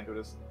I just can't do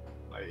this.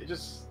 Like it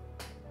just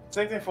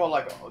same thing for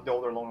like the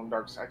older Alone in the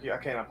Dark. I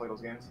cannot play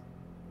those games.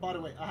 By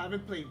the way, I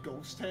haven't played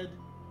Ghost Head,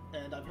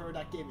 and I've heard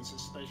that game is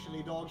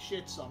especially dog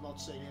shit, so I'm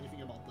not saying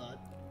anything about that.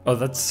 Oh,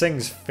 that's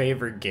Singh's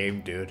favorite game,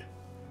 dude.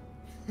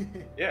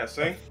 Yeah,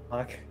 Sing.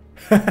 Fuck.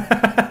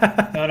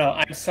 No,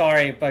 I'm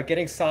sorry, but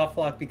getting soft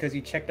lock because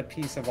you checked a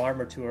piece of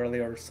armor too early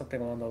or something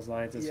along those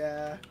lines is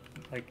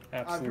like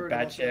absolute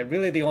bad shit.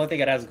 Really, the only thing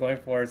it has going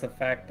for is the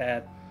fact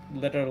that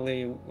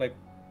literally, like,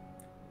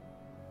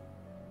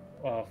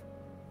 well,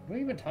 we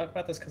even talk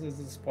about this because it's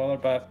a spoiler,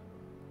 but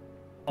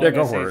yeah,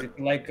 go for it. If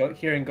you like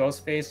hearing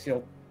Ghostface,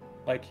 you'll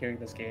like hearing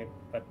this game,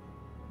 but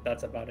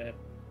that's about it.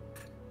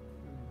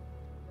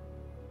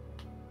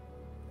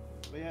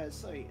 But yeah,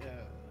 it's like,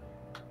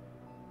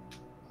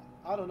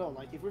 I don't know,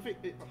 like, if we're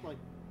like,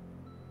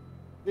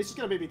 this is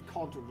gonna be a bit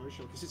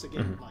controversial because it's a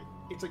game, like,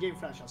 it's a game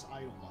franchise I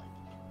don't like,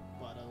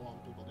 but a lot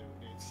of people do.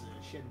 It's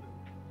Shenmue.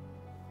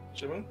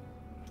 Shenmue?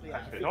 Yeah,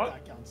 I think know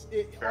that counts.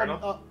 Fair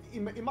enough.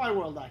 In my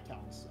world, that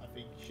counts. I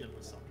think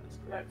Shenmue soundtrack's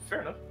great. Yeah,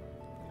 fair enough.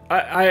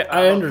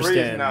 I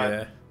understand.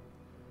 Yeah.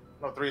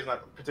 No, 3 is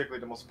not particularly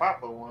the most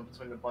popular one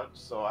between the bunch,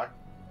 so I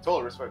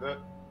totally respect that.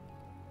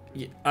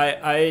 Yeah,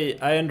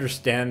 I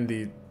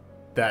understand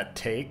that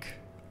take.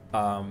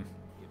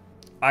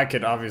 I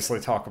could obviously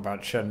talk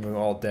about Shenmue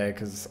all day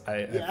because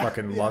I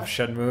fucking love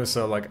Shenmue.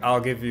 So like, I'll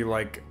give you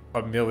like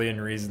a million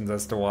reasons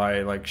as to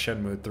why like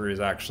Shenmue 3 is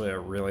actually a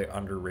really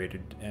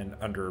underrated and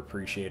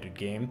underappreciated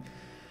game.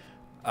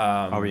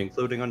 Are we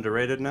including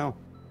underrated now?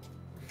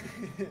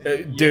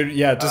 Dude,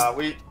 yeah, just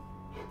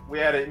we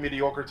added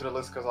mediocre to the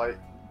list because like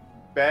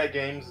bad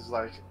games is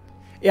like.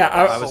 Yeah,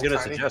 I was gonna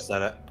suggest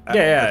that.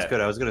 Yeah, that's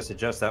good. I was gonna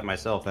suggest that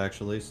myself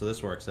actually, so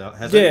this works out.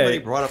 Has anybody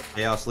brought up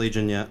Chaos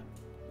Legion yet?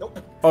 Nope.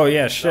 Oh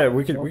yeah, shit.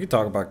 We could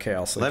talk about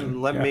Chaos Legion.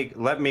 Let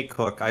me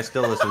cook. I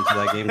still listen to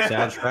that game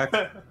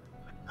soundtrack,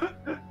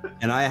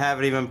 and I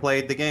haven't even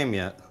played the game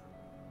yet.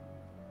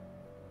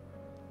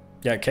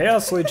 Yeah,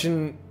 Chaos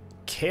Legion.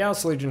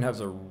 Chaos Legion has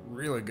a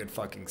really good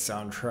fucking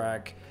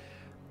soundtrack.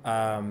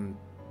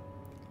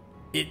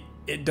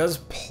 it does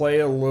play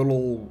a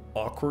little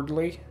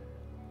awkwardly.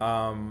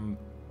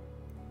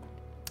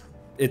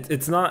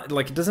 It's not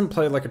like, it doesn't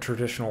play like a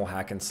traditional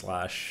hack and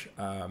slash.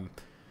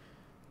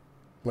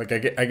 Like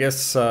I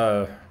guess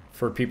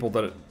for people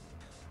that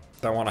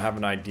want to have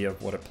an idea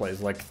of what it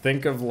plays, like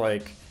think of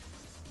like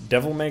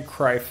Devil May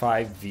Cry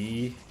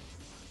 5V,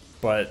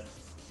 but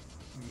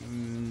a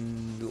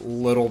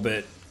little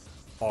bit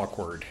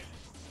awkward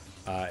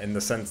in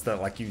the sense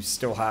that like you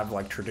still have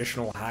like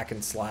traditional hack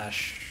and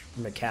slash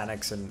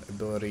mechanics and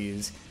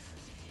abilities,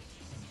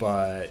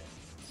 but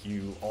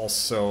you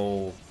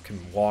also can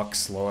walk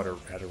slow at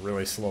a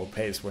really slow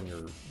pace when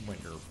your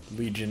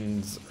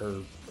legions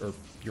or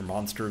your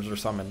monsters or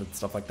something and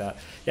stuff like that.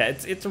 Yeah,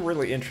 it's a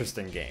really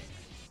interesting game.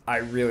 I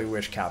really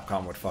wish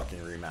Capcom would fucking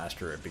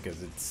remaster it,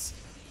 because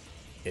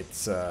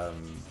it's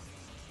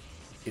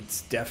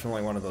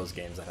definitely one of those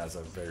games that has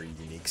a very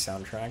unique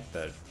soundtrack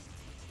that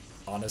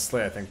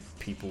honestly I think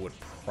people would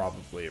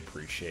probably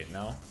appreciate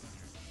now.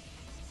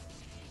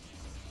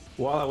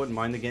 While I wouldn't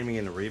mind the gaming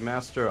in a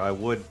remaster, I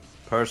would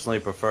personally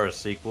prefer a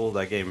sequel.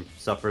 That game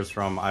suffers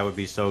from I would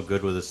be so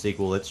good with a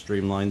sequel, it's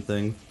streamlined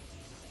thing.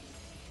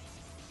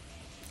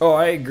 Oh,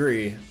 I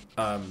agree.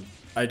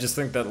 I just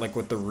think that like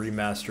with the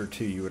remaster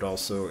too, you would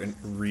also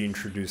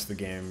reintroduce the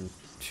game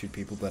to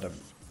people that have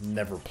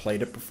never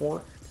played it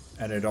before,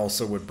 and it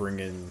also would bring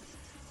in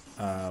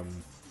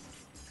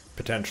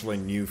potentially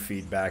new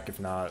feedback, if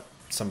not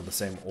some of the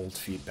same old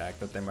feedback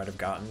that they might have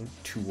gotten,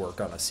 to work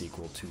on a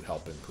sequel to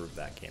help improve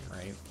that game,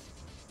 right?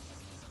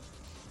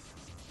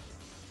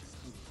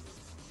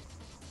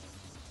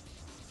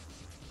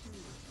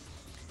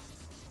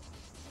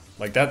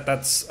 Like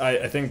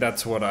I think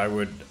that's what I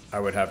would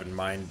have in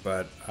mind.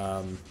 But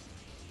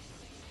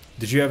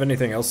did you have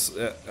anything else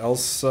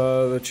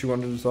that you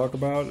wanted to talk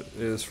about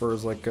as far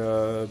as like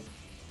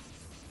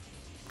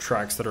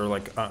tracks that are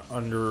like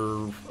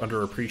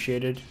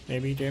underappreciated,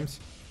 maybe,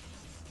 James?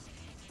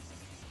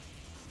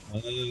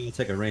 I'll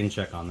take a rain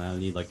check on that. I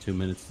need like 2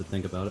 minutes to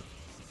think about it.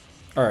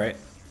 All right.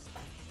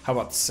 How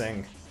about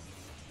Sing?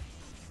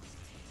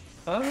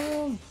 I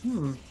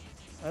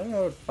don't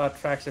know about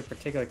tracks in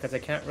particular because I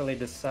can't really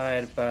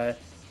decide, but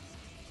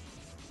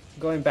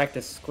going back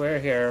to Square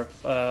here,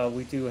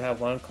 we do have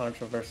one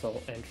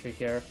controversial entry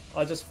here.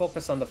 I'll just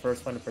focus on the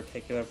first one in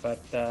particular, but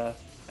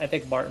I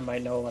think Martin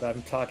might know what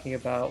I'm talking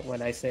about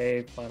when I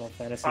say Final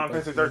Fantasy.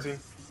 Final Fantasy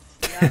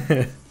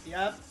 13.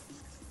 Yeah.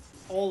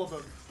 All of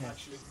them,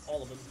 actually.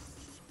 All of them.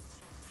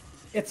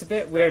 It's a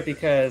bit weird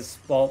because,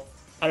 well,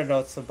 I don't know,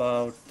 it's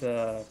about,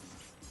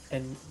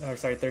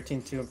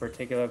 13.2 in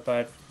particular,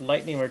 but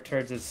Lightning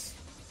Returns is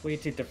way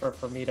too different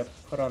for me to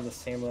put on the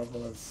same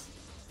level as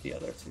the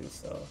other two,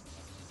 so.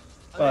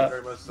 But,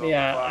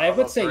 yeah, I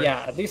would say,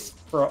 yeah, at least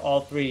for all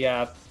three,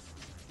 yeah,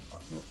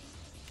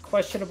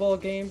 questionable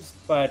games,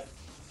 but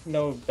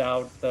no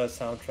doubt the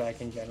soundtrack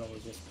in general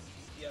is just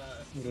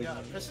really yeah,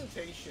 amazing.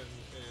 presentation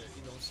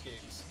in those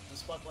games,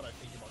 despite what I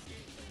think about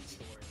gameplay and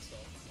story and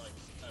stuff, like,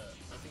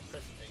 I think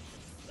presentation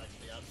is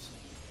actually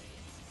absolutely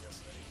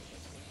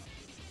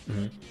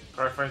yesterday.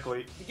 Quite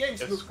frankly, The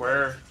games if look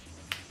Square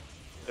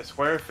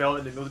failed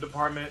in the music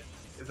department,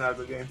 it's not a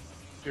good game.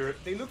 Period.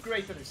 They look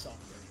great and they sound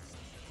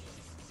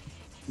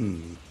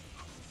great.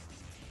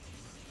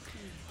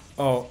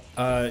 Oh,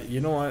 you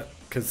know what?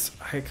 Because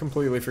I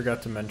completely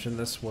forgot to mention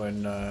this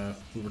when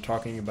we were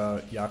talking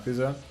about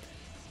Yakuza,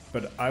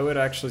 but I would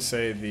actually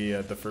say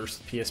the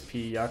first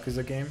PSP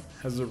Yakuza game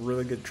has a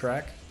really good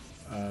track.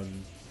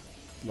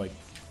 Like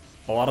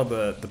a lot of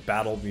the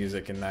battle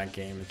music in that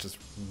game is just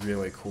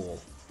really cool,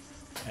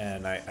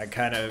 and I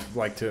kind of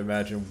like to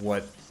imagine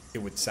what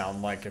it would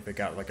sound like if it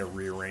got like a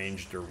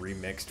rearranged or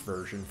remixed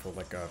version for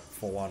like a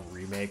full-on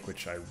remake,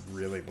 which I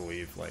really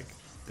believe like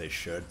they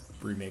should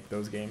remake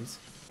those games.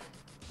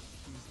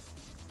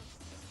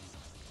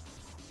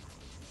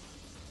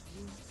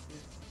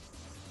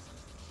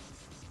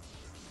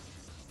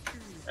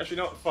 Actually,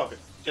 no, fuck it.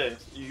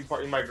 James, you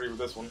might agree with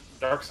this one.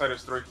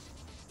 Darksiders 3.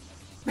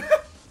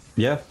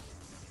 Yeah. I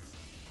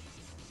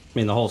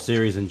mean, the whole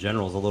series in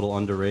general is a little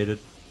underrated.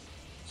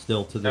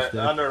 Still to this day.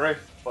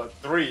 Underrated, but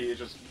 3 is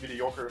just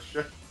mediocre as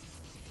shit.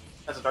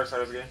 That's a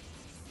Darksiders game.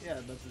 Yeah,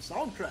 but the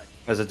soundtrack.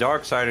 As a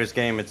Darksiders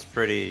game, it's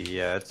pretty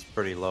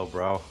low,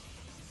 bro.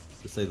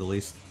 To say the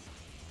least.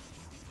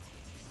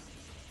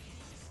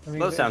 I mean,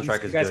 The at soundtrack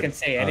least is you guys good. can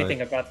say anything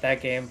about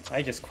that game.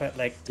 I just quit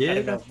like, I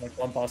don't know, like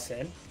one boss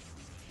in.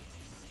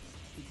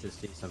 To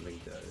see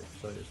something good.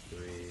 Darksiders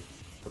 3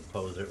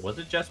 Proposer. Was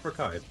it Jesper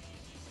Kide?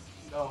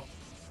 No.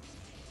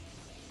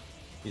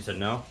 You said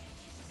no?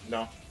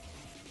 No.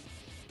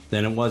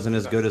 Then it wasn't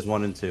as good as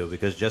 1 and 2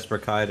 because Jesper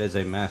Kide is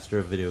a master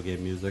of video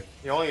game music.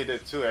 He only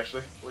did 2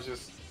 actually, which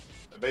is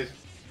amazing.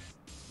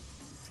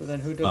 So then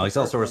who did? He's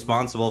also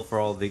responsible for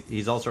all the.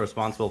 He's also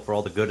responsible for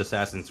all the good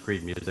Assassin's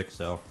Creed music.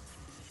 So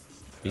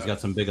he's got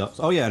some big ups.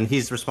 Oh yeah, and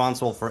he's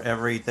responsible for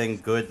everything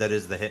good that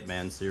is the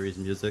Hitman series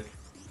music.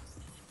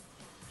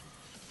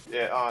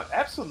 Yeah,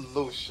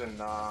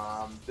 Absolution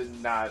did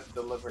not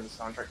deliver in the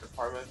soundtrack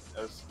department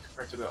as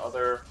compared to the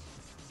other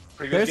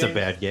previous There's games. a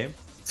bad game.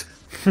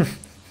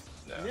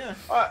 Yeah.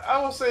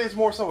 I will say it's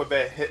more so a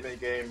bad Hitman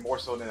game, more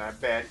so than a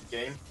bad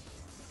game.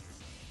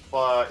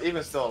 But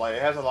even still, like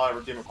it has a lot of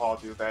redeeming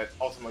qualities that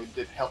ultimately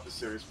did help the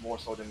series more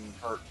so than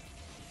hurt.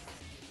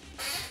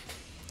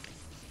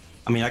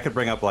 I mean, I could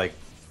bring up like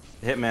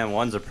Hitman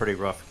 1's a pretty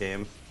rough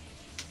game,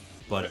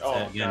 but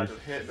again,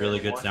 God, really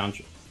good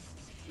soundtrack.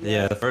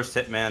 Yeah, the first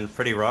Hitman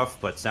pretty rough,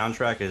 but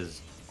soundtrack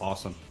is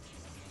awesome.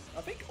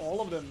 I think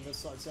all of them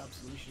besides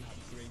Absolution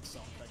have great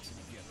soundtracks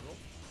in general.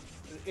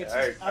 It's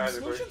I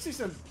Absolutions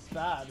isn't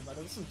bad, but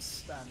it doesn't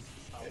stand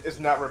out. It's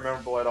not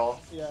rememberable at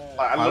all. Yeah.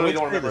 I literally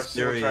don't would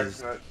say remember the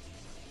series-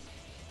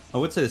 I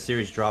would say the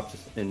series dropped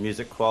in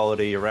music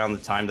quality around the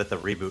time that the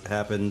reboot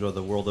happened, or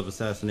the World of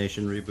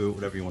Assassination reboot,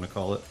 whatever you want to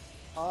call it.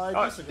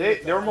 I disagree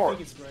with they were that. more. I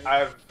think it's great.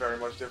 I very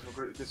much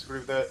disagree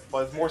with that,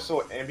 but it's more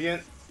so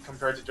ambient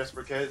compared to Just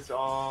for Kids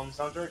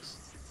soundtracks.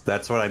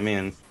 That's what I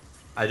mean.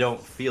 I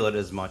don't feel it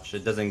as much.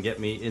 It doesn't get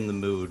me in the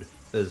mood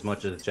as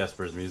much as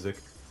Jesper's music.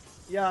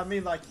 Yeah, I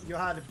mean, like you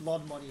had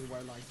Blood Money,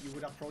 where like you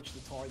would approach the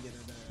target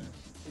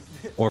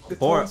and Or the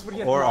tones would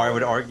get I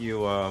would louder.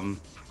 argue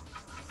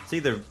it's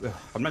either,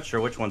 I'm not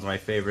sure which one's my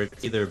favorite.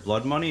 It's either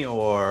Blood Money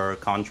or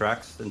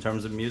Contracts in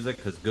terms of music,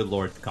 because good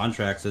lord,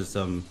 Contracts is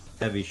some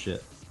heavy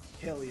shit.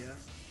 Hell yeah.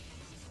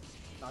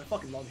 No, I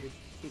fucking love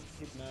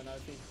Hitman. I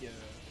think.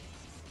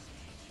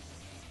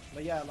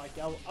 But yeah, like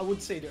I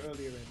would say the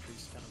earlier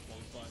entries kind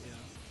of qualify. Yeah,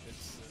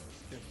 it's.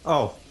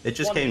 Oh, it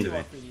just 1 and came to 2 me.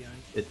 are pretty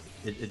young.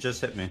 It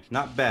just hit me.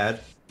 Not bad,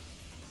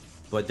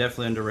 but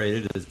definitely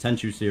underrated is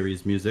Tenchu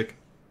series music.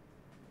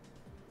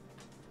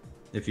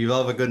 If you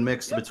love a good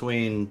mix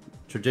between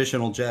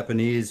traditional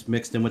Japanese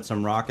mixed in with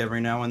some rock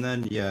every now and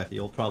then, yeah,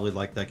 you'll probably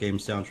like that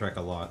game's soundtrack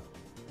a lot.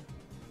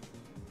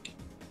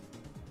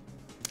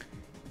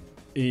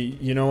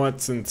 You know what?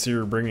 Since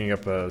you're bringing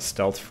up a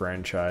stealth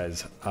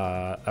franchise,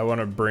 I want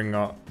to bring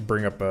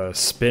up a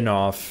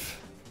spin-off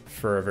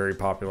for a very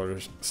popular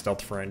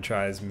stealth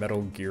franchise,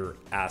 Metal Gear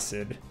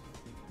Acid.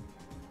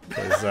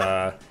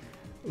 Because,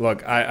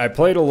 look, I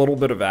played a little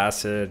bit of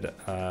Acid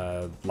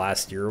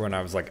last year when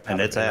I was like,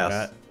 And it's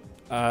ass.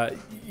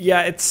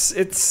 Yeah,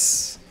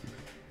 it's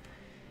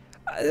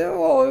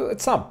well,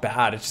 it's not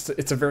bad.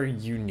 It's a very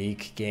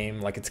unique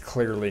game. Like, it's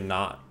clearly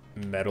not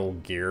Metal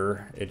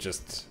Gear. It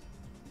just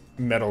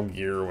Metal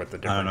Gear with a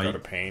different coat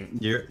of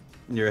paint.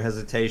 Your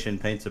hesitation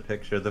paints a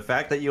picture. The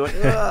fact that you went,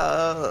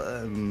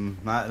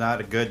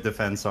 not a good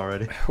defense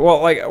already.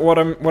 Well, like what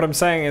I'm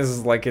saying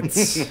is like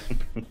it's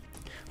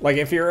like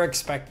if you're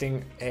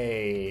expecting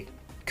a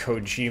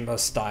Kojima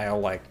style,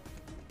 like,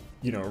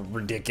 you know,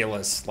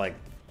 ridiculous like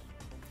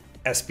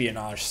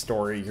espionage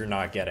story, you're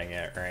not getting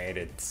it, right?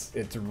 It's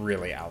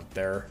really out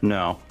there.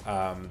 No.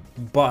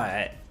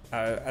 But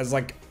as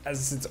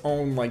its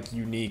own like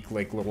unique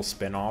like little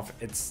spin-off,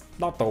 it's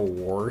not the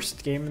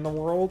worst game in the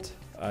world.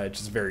 It's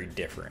just very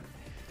different.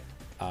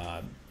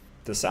 The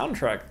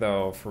soundtrack,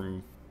 though,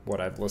 from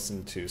what I've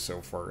listened to so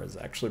far, is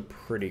actually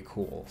pretty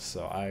cool.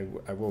 So I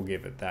will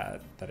give it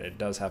that it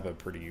does have a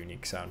pretty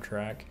unique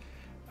soundtrack.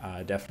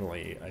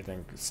 Definitely, I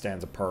think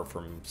stands apart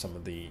from some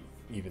of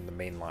even the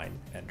mainline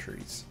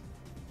entries.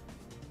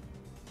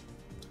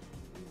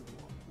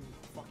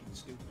 Fucking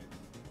stupid.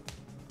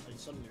 I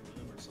suddenly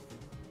remember something.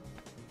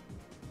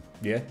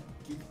 Yeah.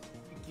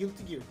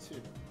 Guilty Gear 2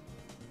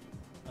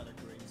 had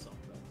a great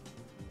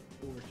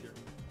soundtrack. Overture.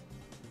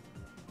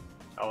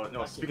 Oh no!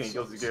 That Speaking of game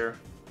Guilty sucks. Gear,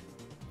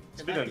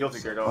 speaking of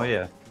Guilty Gear though, Oh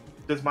yeah.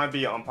 this might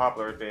be an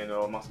unpopular opinion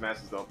though amongst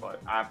masses though,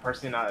 but I'm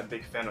personally not a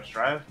big fan of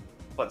Strive,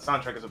 but the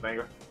soundtrack is a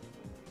banger.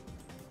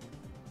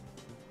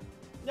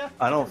 Yeah.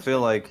 I don't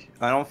feel like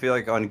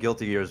on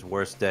Guilty Gear's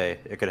worst day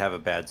it could have a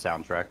bad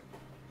soundtrack.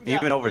 Yeah,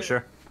 Even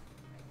Overture.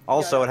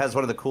 Also, Yeah. it has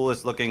one of the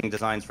coolest looking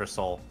designs for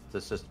Soul.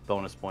 That's just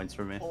bonus points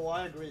for me. Oh,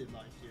 I agree.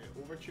 Like,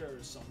 Overture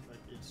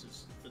soundtrack is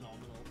just phenomenal.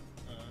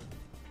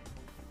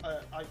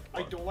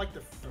 I don't like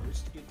the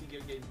first Guilty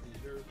Gear game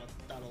either, but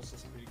that also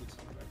has a pretty good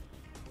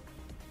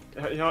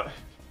soundtrack. You know, in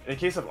the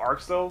case of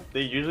Arcs though,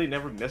 they usually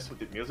never miss with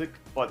the music,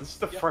 but this is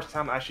the first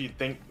time I actually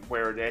think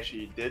where they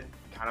actually did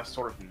kind of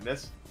sort of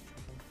miss,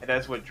 and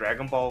that's with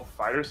Dragon Ball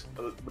Fighters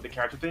with the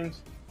character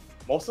themes.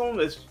 Most of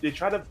them they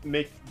try to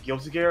make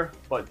Guilty Gear,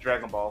 but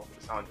Dragon Ball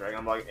with the soundtrack.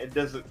 I'm like, it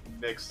doesn't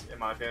mix in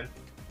my opinion.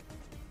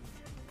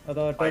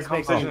 Although it Like, does make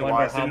me composition-wise,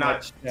 wonder how they're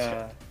not-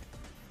 much.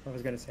 I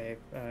was gonna say,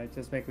 it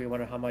does make me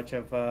wonder how much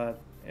of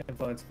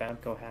influence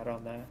Bamco had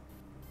on that.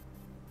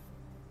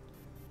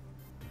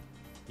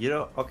 You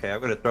know, okay,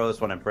 I'm gonna throw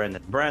this one at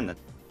Brandon. Brandon,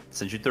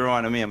 since you threw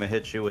one at me, I'm gonna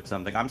hit you with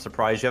something. I'm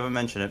surprised you haven't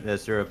mentioned it,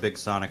 as you're a big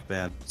Sonic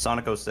fan.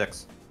 Sonic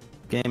 06.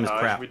 Game is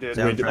crap. we did.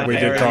 Soundtrack We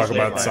is did talk really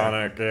about fire.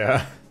 Sonic,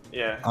 yeah.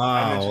 Yeah. Oh,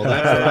 I well, mentioned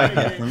that's that. what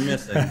I get for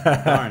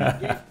missing. Darn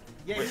it.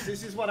 Yes,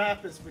 this is what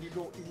happens when you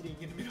go eating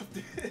in the middle of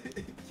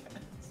the.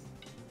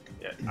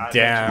 Yeah,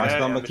 Damn. My I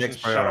stomach mentioned takes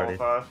Shadow priority.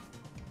 5.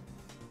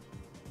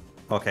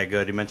 Okay,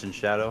 good. You mentioned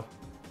Shadow.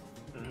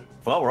 Mhm.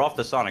 Well, we're off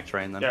the Sonic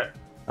train then. Yeah,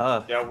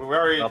 Uh, yeah, we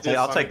already. I'll did take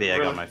Sonic, the egg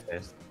really. on my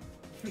face.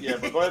 Yeah,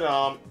 but go ahead.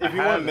 If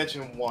you I want to have-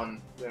 mention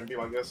one, then be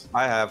my guest.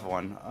 I have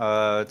one.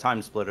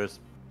 Time Splitters.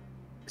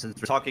 Since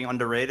we're talking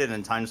underrated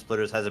and Time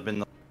Splitters hasn't been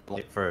the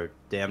for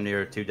damn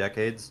near 2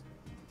 decades.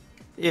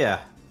 Yeah.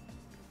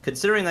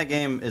 Considering that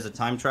game is a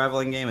time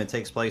traveling game, it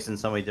takes place in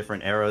so many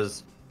different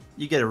eras,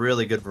 you get a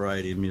really good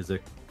variety of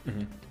music.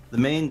 Mm-hmm. The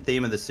main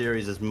theme of the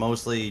series is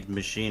mostly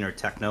machine or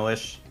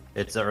techno-ish.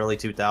 It's the early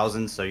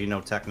 2000s, so you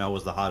know techno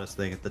was the hottest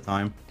thing at the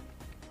time.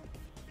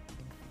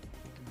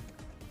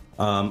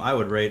 I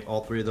would rate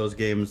all 3 of those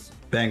games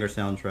banger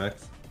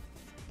soundtracks.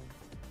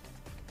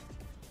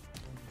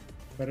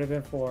 Better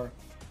than 4.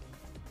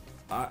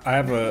 I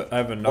have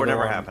another Or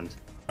never one. happened.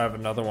 I have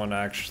another one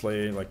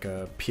actually, like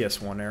a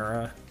PS1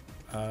 era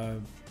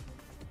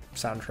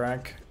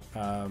soundtrack.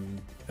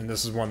 And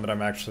this is one that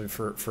I'm actually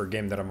for a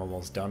game that I'm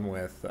almost done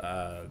with.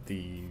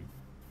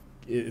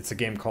 It's a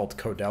game called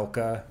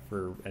Kodelka,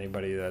 for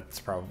anybody that's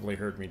probably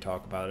heard me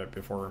talk about it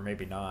before, or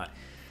maybe not.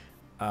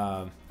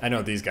 I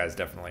know these guys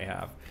definitely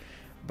have.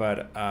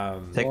 But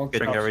Take a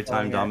drink every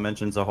time Dom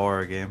mentions a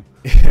horror game.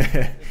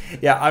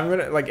 yeah, I'm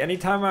gonna, like,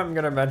 anytime I'm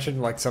gonna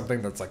mention like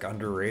something that's like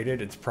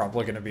underrated, it's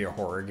probably gonna be a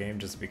horror game,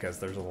 just because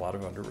there's a lot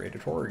of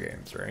underrated horror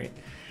games, right?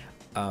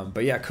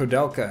 But yeah,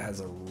 Kodelka has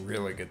a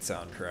really good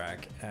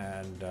soundtrack,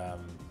 and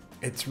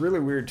it's really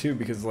weird too,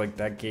 because like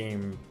that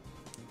game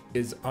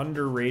is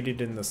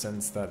underrated in the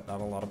sense that not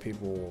a lot of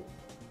people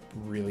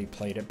really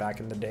played it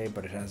back in the day,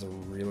 but it has a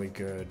really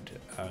good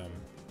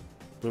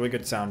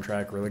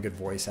soundtrack, really good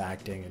voice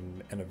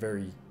acting, and a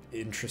very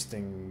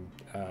interesting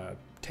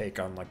take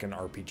on like an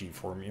RPG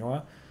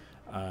formula,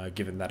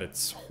 given that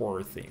it's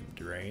horror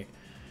themed, right?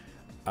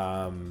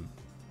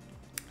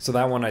 So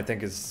that one I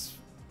think is,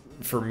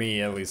 for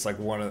me at least, like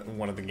one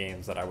of the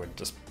games that I would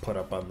just put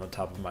up on the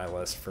top of my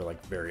list for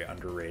like very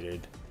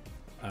underrated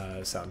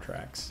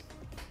soundtracks.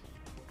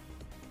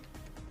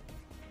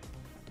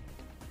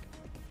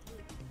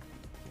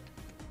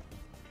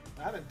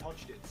 I haven't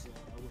touched it, so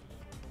I wouldn't know.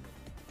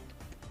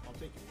 I'll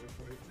take your word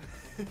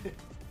for it.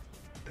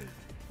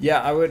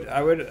 Yeah, I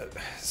would.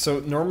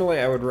 So normally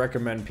I would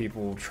recommend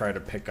people try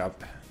to pick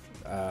up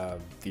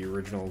the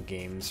original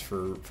games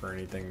for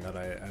anything that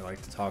I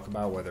like to talk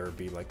about, whether it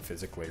be like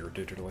physically or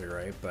digitally,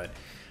 right? But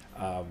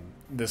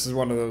this is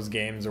one of those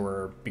games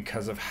where,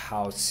 because of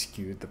how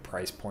skewed the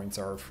price points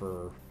are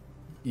for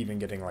even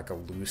getting like a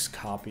loose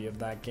copy of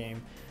that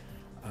game,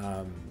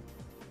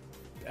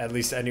 at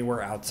least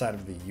anywhere outside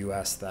of the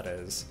US, that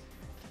is,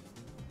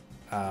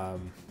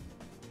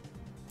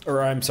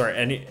 or I'm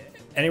sorry,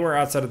 anywhere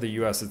outside of the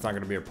US it's not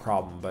going to be a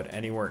problem, but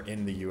anywhere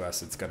in the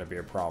US it's going to be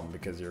a problem,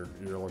 because you're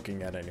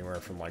looking at anywhere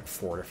from like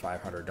 $400 to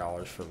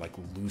 $500 for like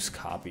loose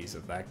copies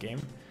of that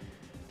game.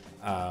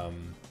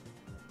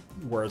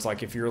 Whereas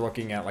like if you're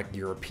looking at like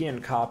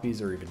European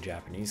copies or even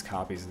Japanese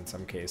copies, in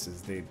some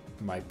cases they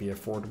might be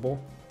affordable,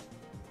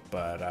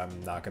 but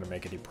I'm not going to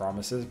make any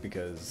promises,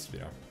 because you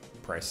know,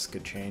 prices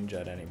could change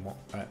at any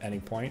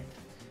point.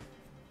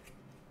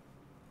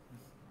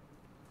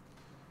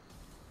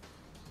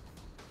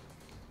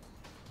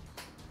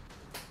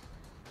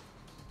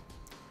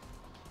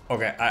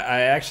 Okay,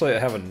 I actually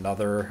have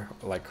another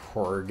like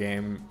horror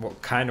game, well,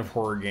 kind of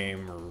horror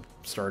game, or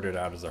started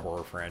out as a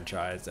horror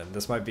franchise, and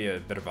this might be a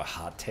bit of a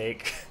hot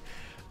take,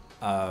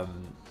 but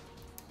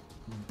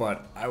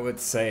I would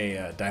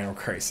say Dino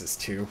Crisis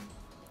 2.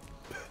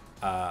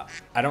 I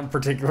don't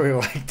particularly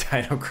like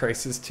Dino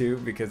Crisis 2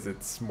 because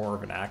it's more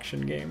of an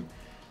action game.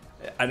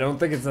 I don't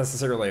think it's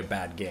necessarily a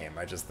bad game.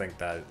 I just think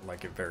that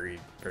like it very,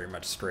 very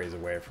much strays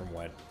away from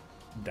what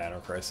Dino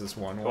Crisis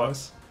 1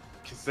 was.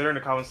 Considering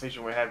the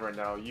conversation we're having right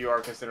now, you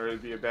are considering it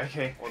to be a bad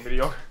game or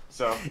mediocre.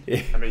 So,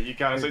 I mean, you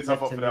kind of set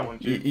yourself up for that one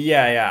too.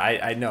 Yeah,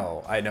 I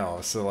know.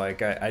 So,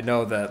 like, I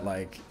know that,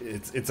 like,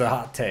 it's a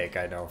hot take,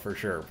 I know for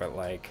sure. But,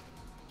 like,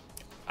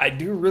 I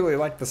do really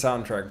like the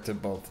soundtrack to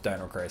both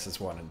Dino Crisis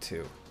 1 and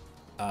 2.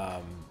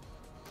 I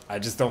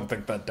just don't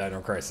think that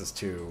Dino Crisis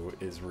 2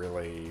 is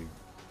really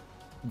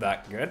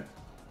that good.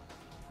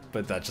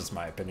 But that's just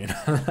my opinion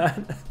on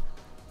that.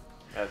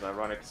 That's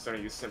ironic,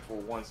 considering you simp for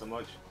 1 so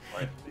much.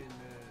 Right?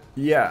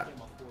 Yeah. Sorry.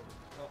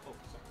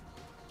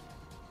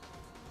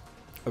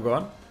 Oh, go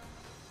on.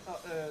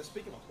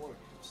 Speaking of horror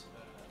games,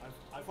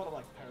 I thought of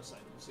like Parasite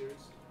series,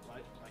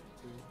 right? Like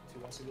two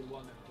was a good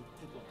one, and two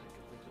one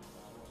completed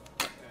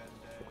one.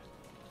 And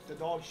the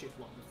dog shit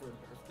one, the Third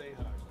Birthday,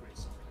 had a great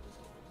soundtrack as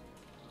well.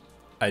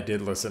 I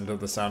did listen to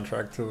the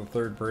soundtrack to the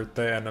Third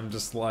Birthday, and I'm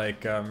just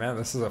like, man,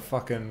 this is a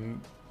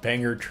fucking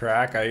banger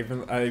track. I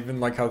even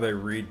like how they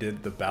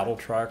redid the battle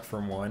track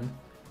from 1.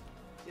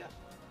 Yeah.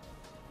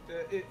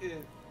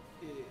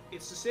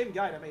 It's the same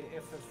guy that made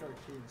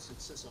FF13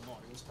 Success or Not.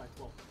 It was back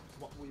to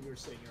what we were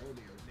saying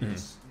earlier.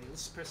 Nail's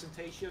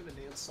presentation, the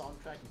Nail's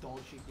soundtrack, dog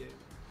shit game.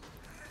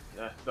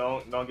 Yeah,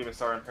 don't get me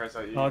started on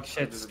Parasite. Dog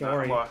shit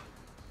story.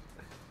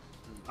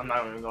 I'm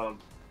not even gonna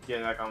get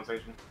in that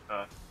conversation.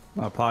 A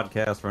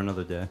podcast for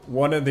another day.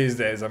 One of these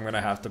days, I'm gonna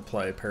have to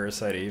play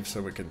Parasite Eve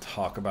so we can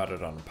talk about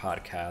it on a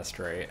podcast,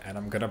 right? And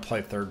I'm gonna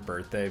play Third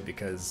Birthday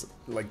because,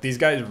 like, these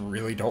guys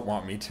really don't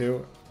want me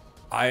to.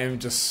 I am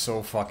just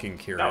so fucking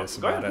curious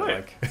about it.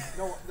 Like,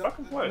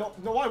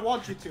 no, I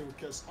want you to,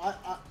 because I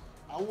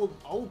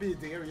will be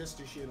there just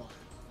to shit on it.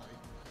 Like,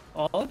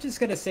 All I'm just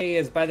gonna say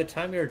is, by the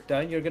time you're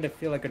done, you're gonna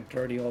feel like a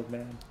dirty old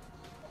man.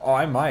 Oh,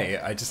 I might.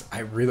 I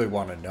really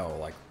want to know,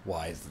 like,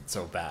 why is it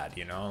so bad,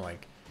 you know?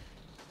 Like,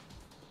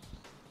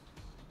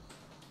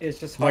 It's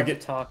just hard Like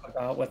to talk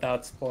about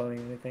without spoiling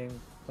anything.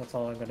 That's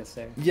all I'm gonna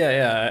say.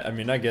 yeah, I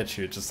mean, I get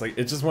you. It's just like,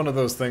 it's just one of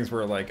those things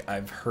where, like,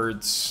 I've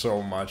heard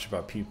so much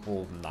about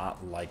people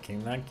not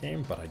liking that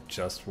game, but I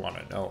just want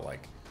to know,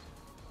 like,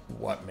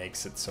 what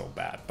makes it so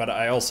bad. But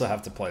I also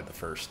have to play the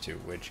first two,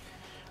 which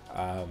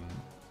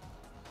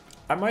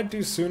I might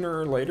do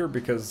sooner or later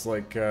because,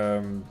 like,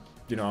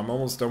 you know, I'm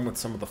almost done with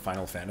some of the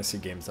Final Fantasy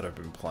games that I've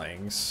been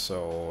playing,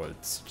 so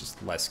it's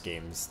just less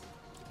games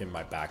in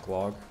my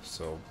backlog,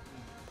 so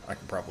I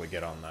can probably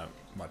get on that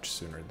much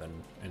sooner than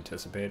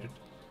anticipated.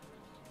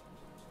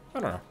 I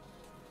don't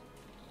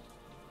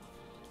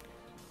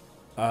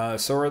know.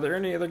 So are there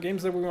any other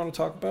games that we want to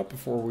talk about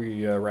before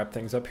we wrap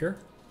things up here?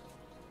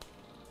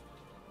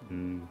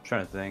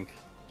 Trying to think.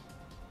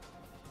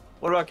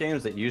 What about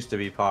games that used to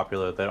be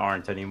popular that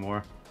aren't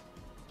anymore?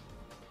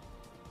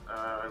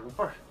 I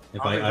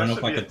don't know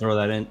if I could throw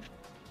that in.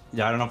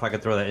 Yeah, I don't know if I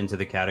could throw that into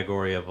the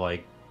category of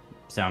like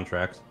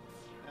soundtracks.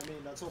 I mean,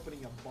 that's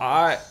opening a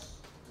box.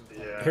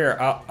 Yeah. Here,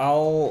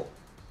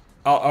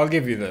 I'll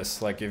give you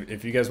this. Like,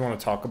 if you guys want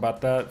to talk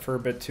about that for a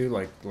bit too,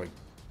 like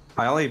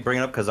I only bring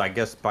it up because I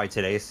guess by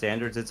today's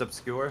standards it's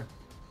obscure.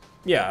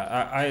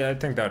 yeah, I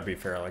think that would be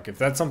fair. Like, if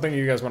that's something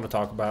you guys want to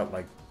talk about,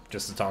 like,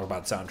 just to talk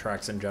about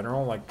soundtracks in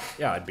general, like,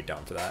 yeah, I'd be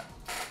down for that.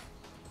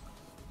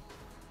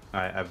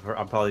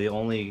 I'm probably the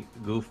only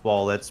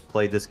goofball that's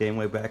played this game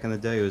way back in the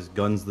day. It was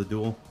Guns the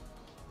Duel,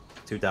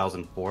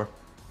 2004.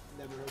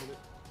 Never heard of it.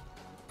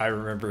 I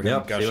remember him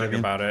Yep, see what I gushing mean?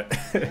 about it.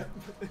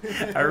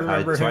 I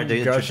remember tried to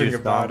him gushing introduce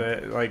about Dom.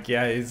 it. Like,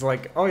 yeah, he's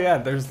like, oh yeah,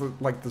 there's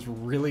like this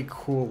really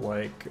cool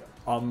like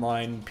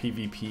online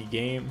PvP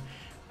game,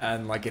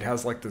 and like it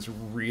has like this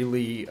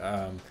really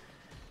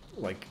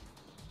like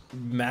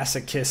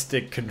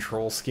masochistic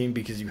control scheme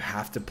because you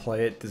have to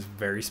play it this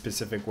very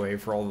specific way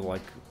for all the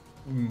like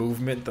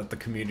movement that the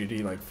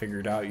community like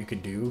figured out you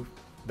could do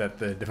that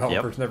the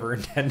developers never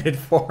intended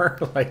for.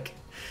 Like,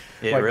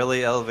 It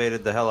really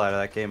elevated the hell out of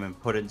that game and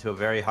put it into a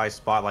very high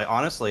spotlight.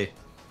 Honestly,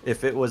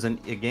 if it was a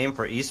game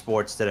for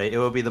esports today, it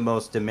would be the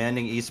most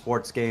demanding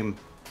esports game,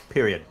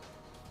 period.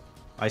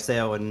 I say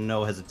it with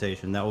no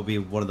hesitation. That would be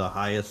one of the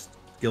highest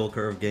skill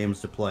curve games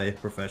to play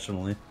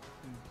professionally.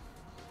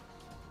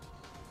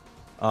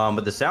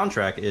 But the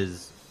soundtrack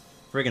is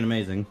friggin'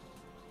 amazing.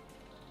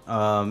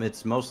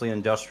 It's mostly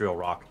industrial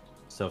rock,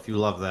 so if you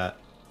love that,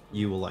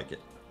 you will like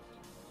it.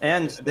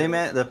 And they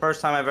meant the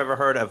first time I've ever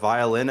heard a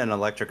violin and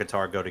electric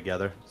guitar go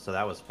together, so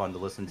that was fun to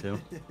listen to.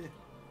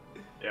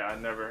 Yeah, I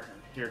never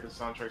hear the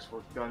soundtracks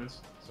for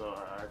Guns, so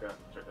I got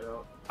to check it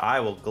out.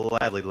 I will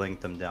gladly link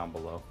them down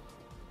below.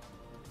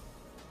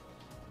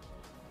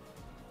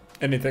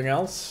 anything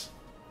else?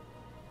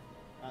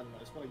 I don't know. I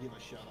just want to give a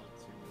shout out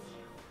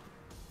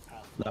to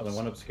Half-Life. That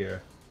one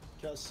obscure.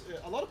 Because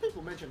a lot of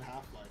people mention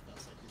Half-Life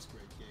as like this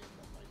great game,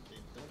 but like they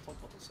don't talk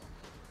about the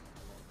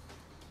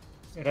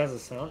soundtrack. It has a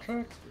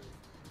soundtrack?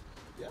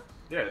 Yeah,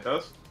 Yeah, it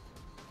does.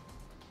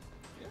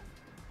 yeah.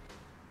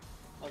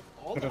 Like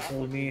all Could the have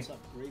fooled Half-Life me. games have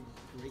great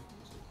music.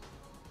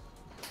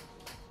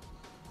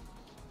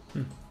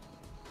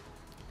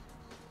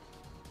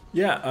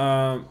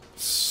 Yeah,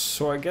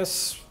 so I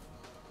guess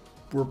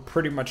we're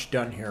pretty much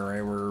done here,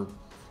 right?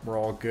 We're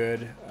all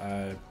good.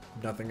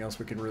 Nothing else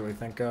we could really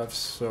think of.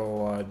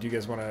 So do you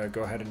guys want to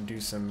go ahead and do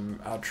some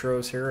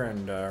outros here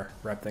and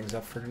wrap things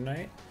up for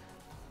tonight?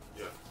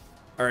 Yeah.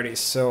 Alrighty,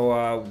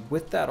 so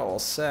with that all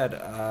said,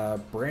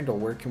 Brandel,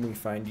 where can we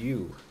find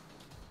you?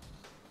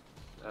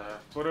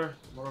 Twitter,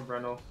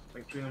 ImmortalBrandel,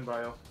 link tree in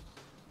bio.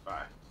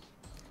 Bye.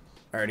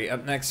 Alrighty,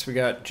 up next we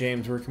got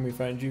James. Where can we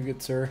find you,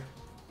 good sir?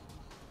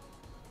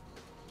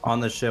 On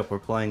the ship, we're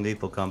playing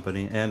Lethal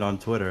Company, and on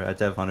Twitter at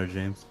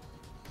DevilHunterJames.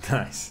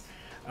 Nice.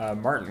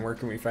 Martin, where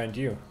can we find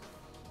you?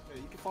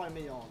 You can find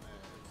me on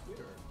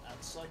Twitter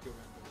at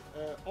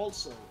PsychoRender.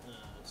 Also,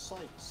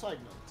 side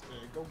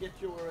note, go get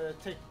your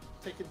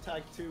Taken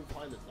Tag 2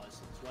 pilot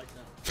license right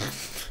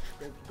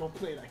now. go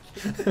play that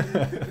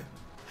game.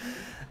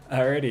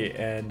 Alrighty,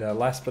 and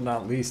last but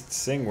not least,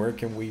 Singh, where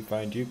can we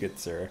find you, good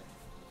sir?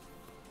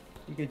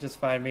 You can just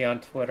find me on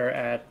Twitter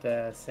at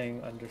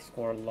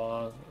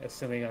Singh_Long,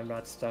 assuming I'm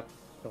not stuck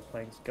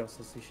playing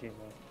Ghost of Tsushima.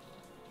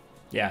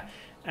 Yeah,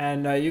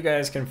 and you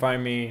guys can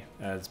find me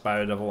as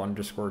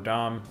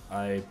BioDevil_Dom.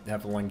 I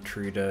have a link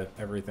tree to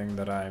everything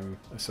that I'm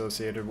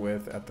associated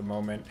with at the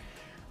moment.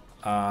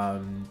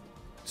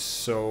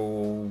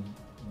 So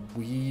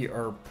we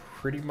are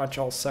pretty much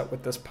all set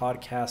with this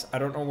podcast. I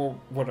don't know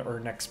what our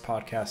next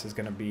podcast is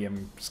going to be.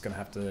 I'm just going to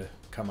have to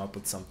come up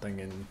with something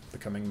in the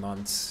coming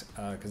months,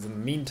 because in the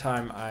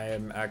meantime I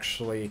am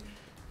actually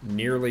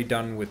nearly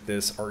done with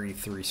this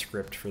RE3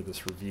 script for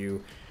this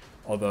review,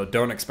 although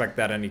don't expect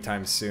that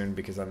anytime soon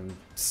because I'm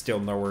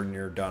still nowhere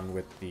near done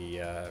with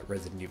the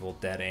Resident Evil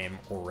Dead Aim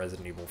or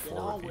Resident Evil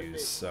 4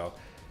 reviews, so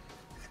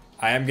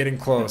I am getting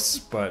close,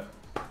 but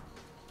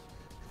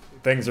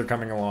things are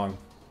coming along.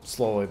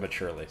 slowly but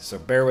surely. So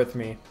bear with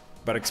me,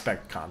 but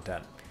expect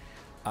content.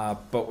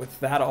 But with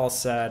that all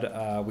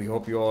said, we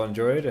hope you all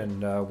enjoyed,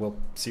 and we'll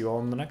see you all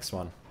in the next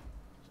one.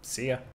 See ya.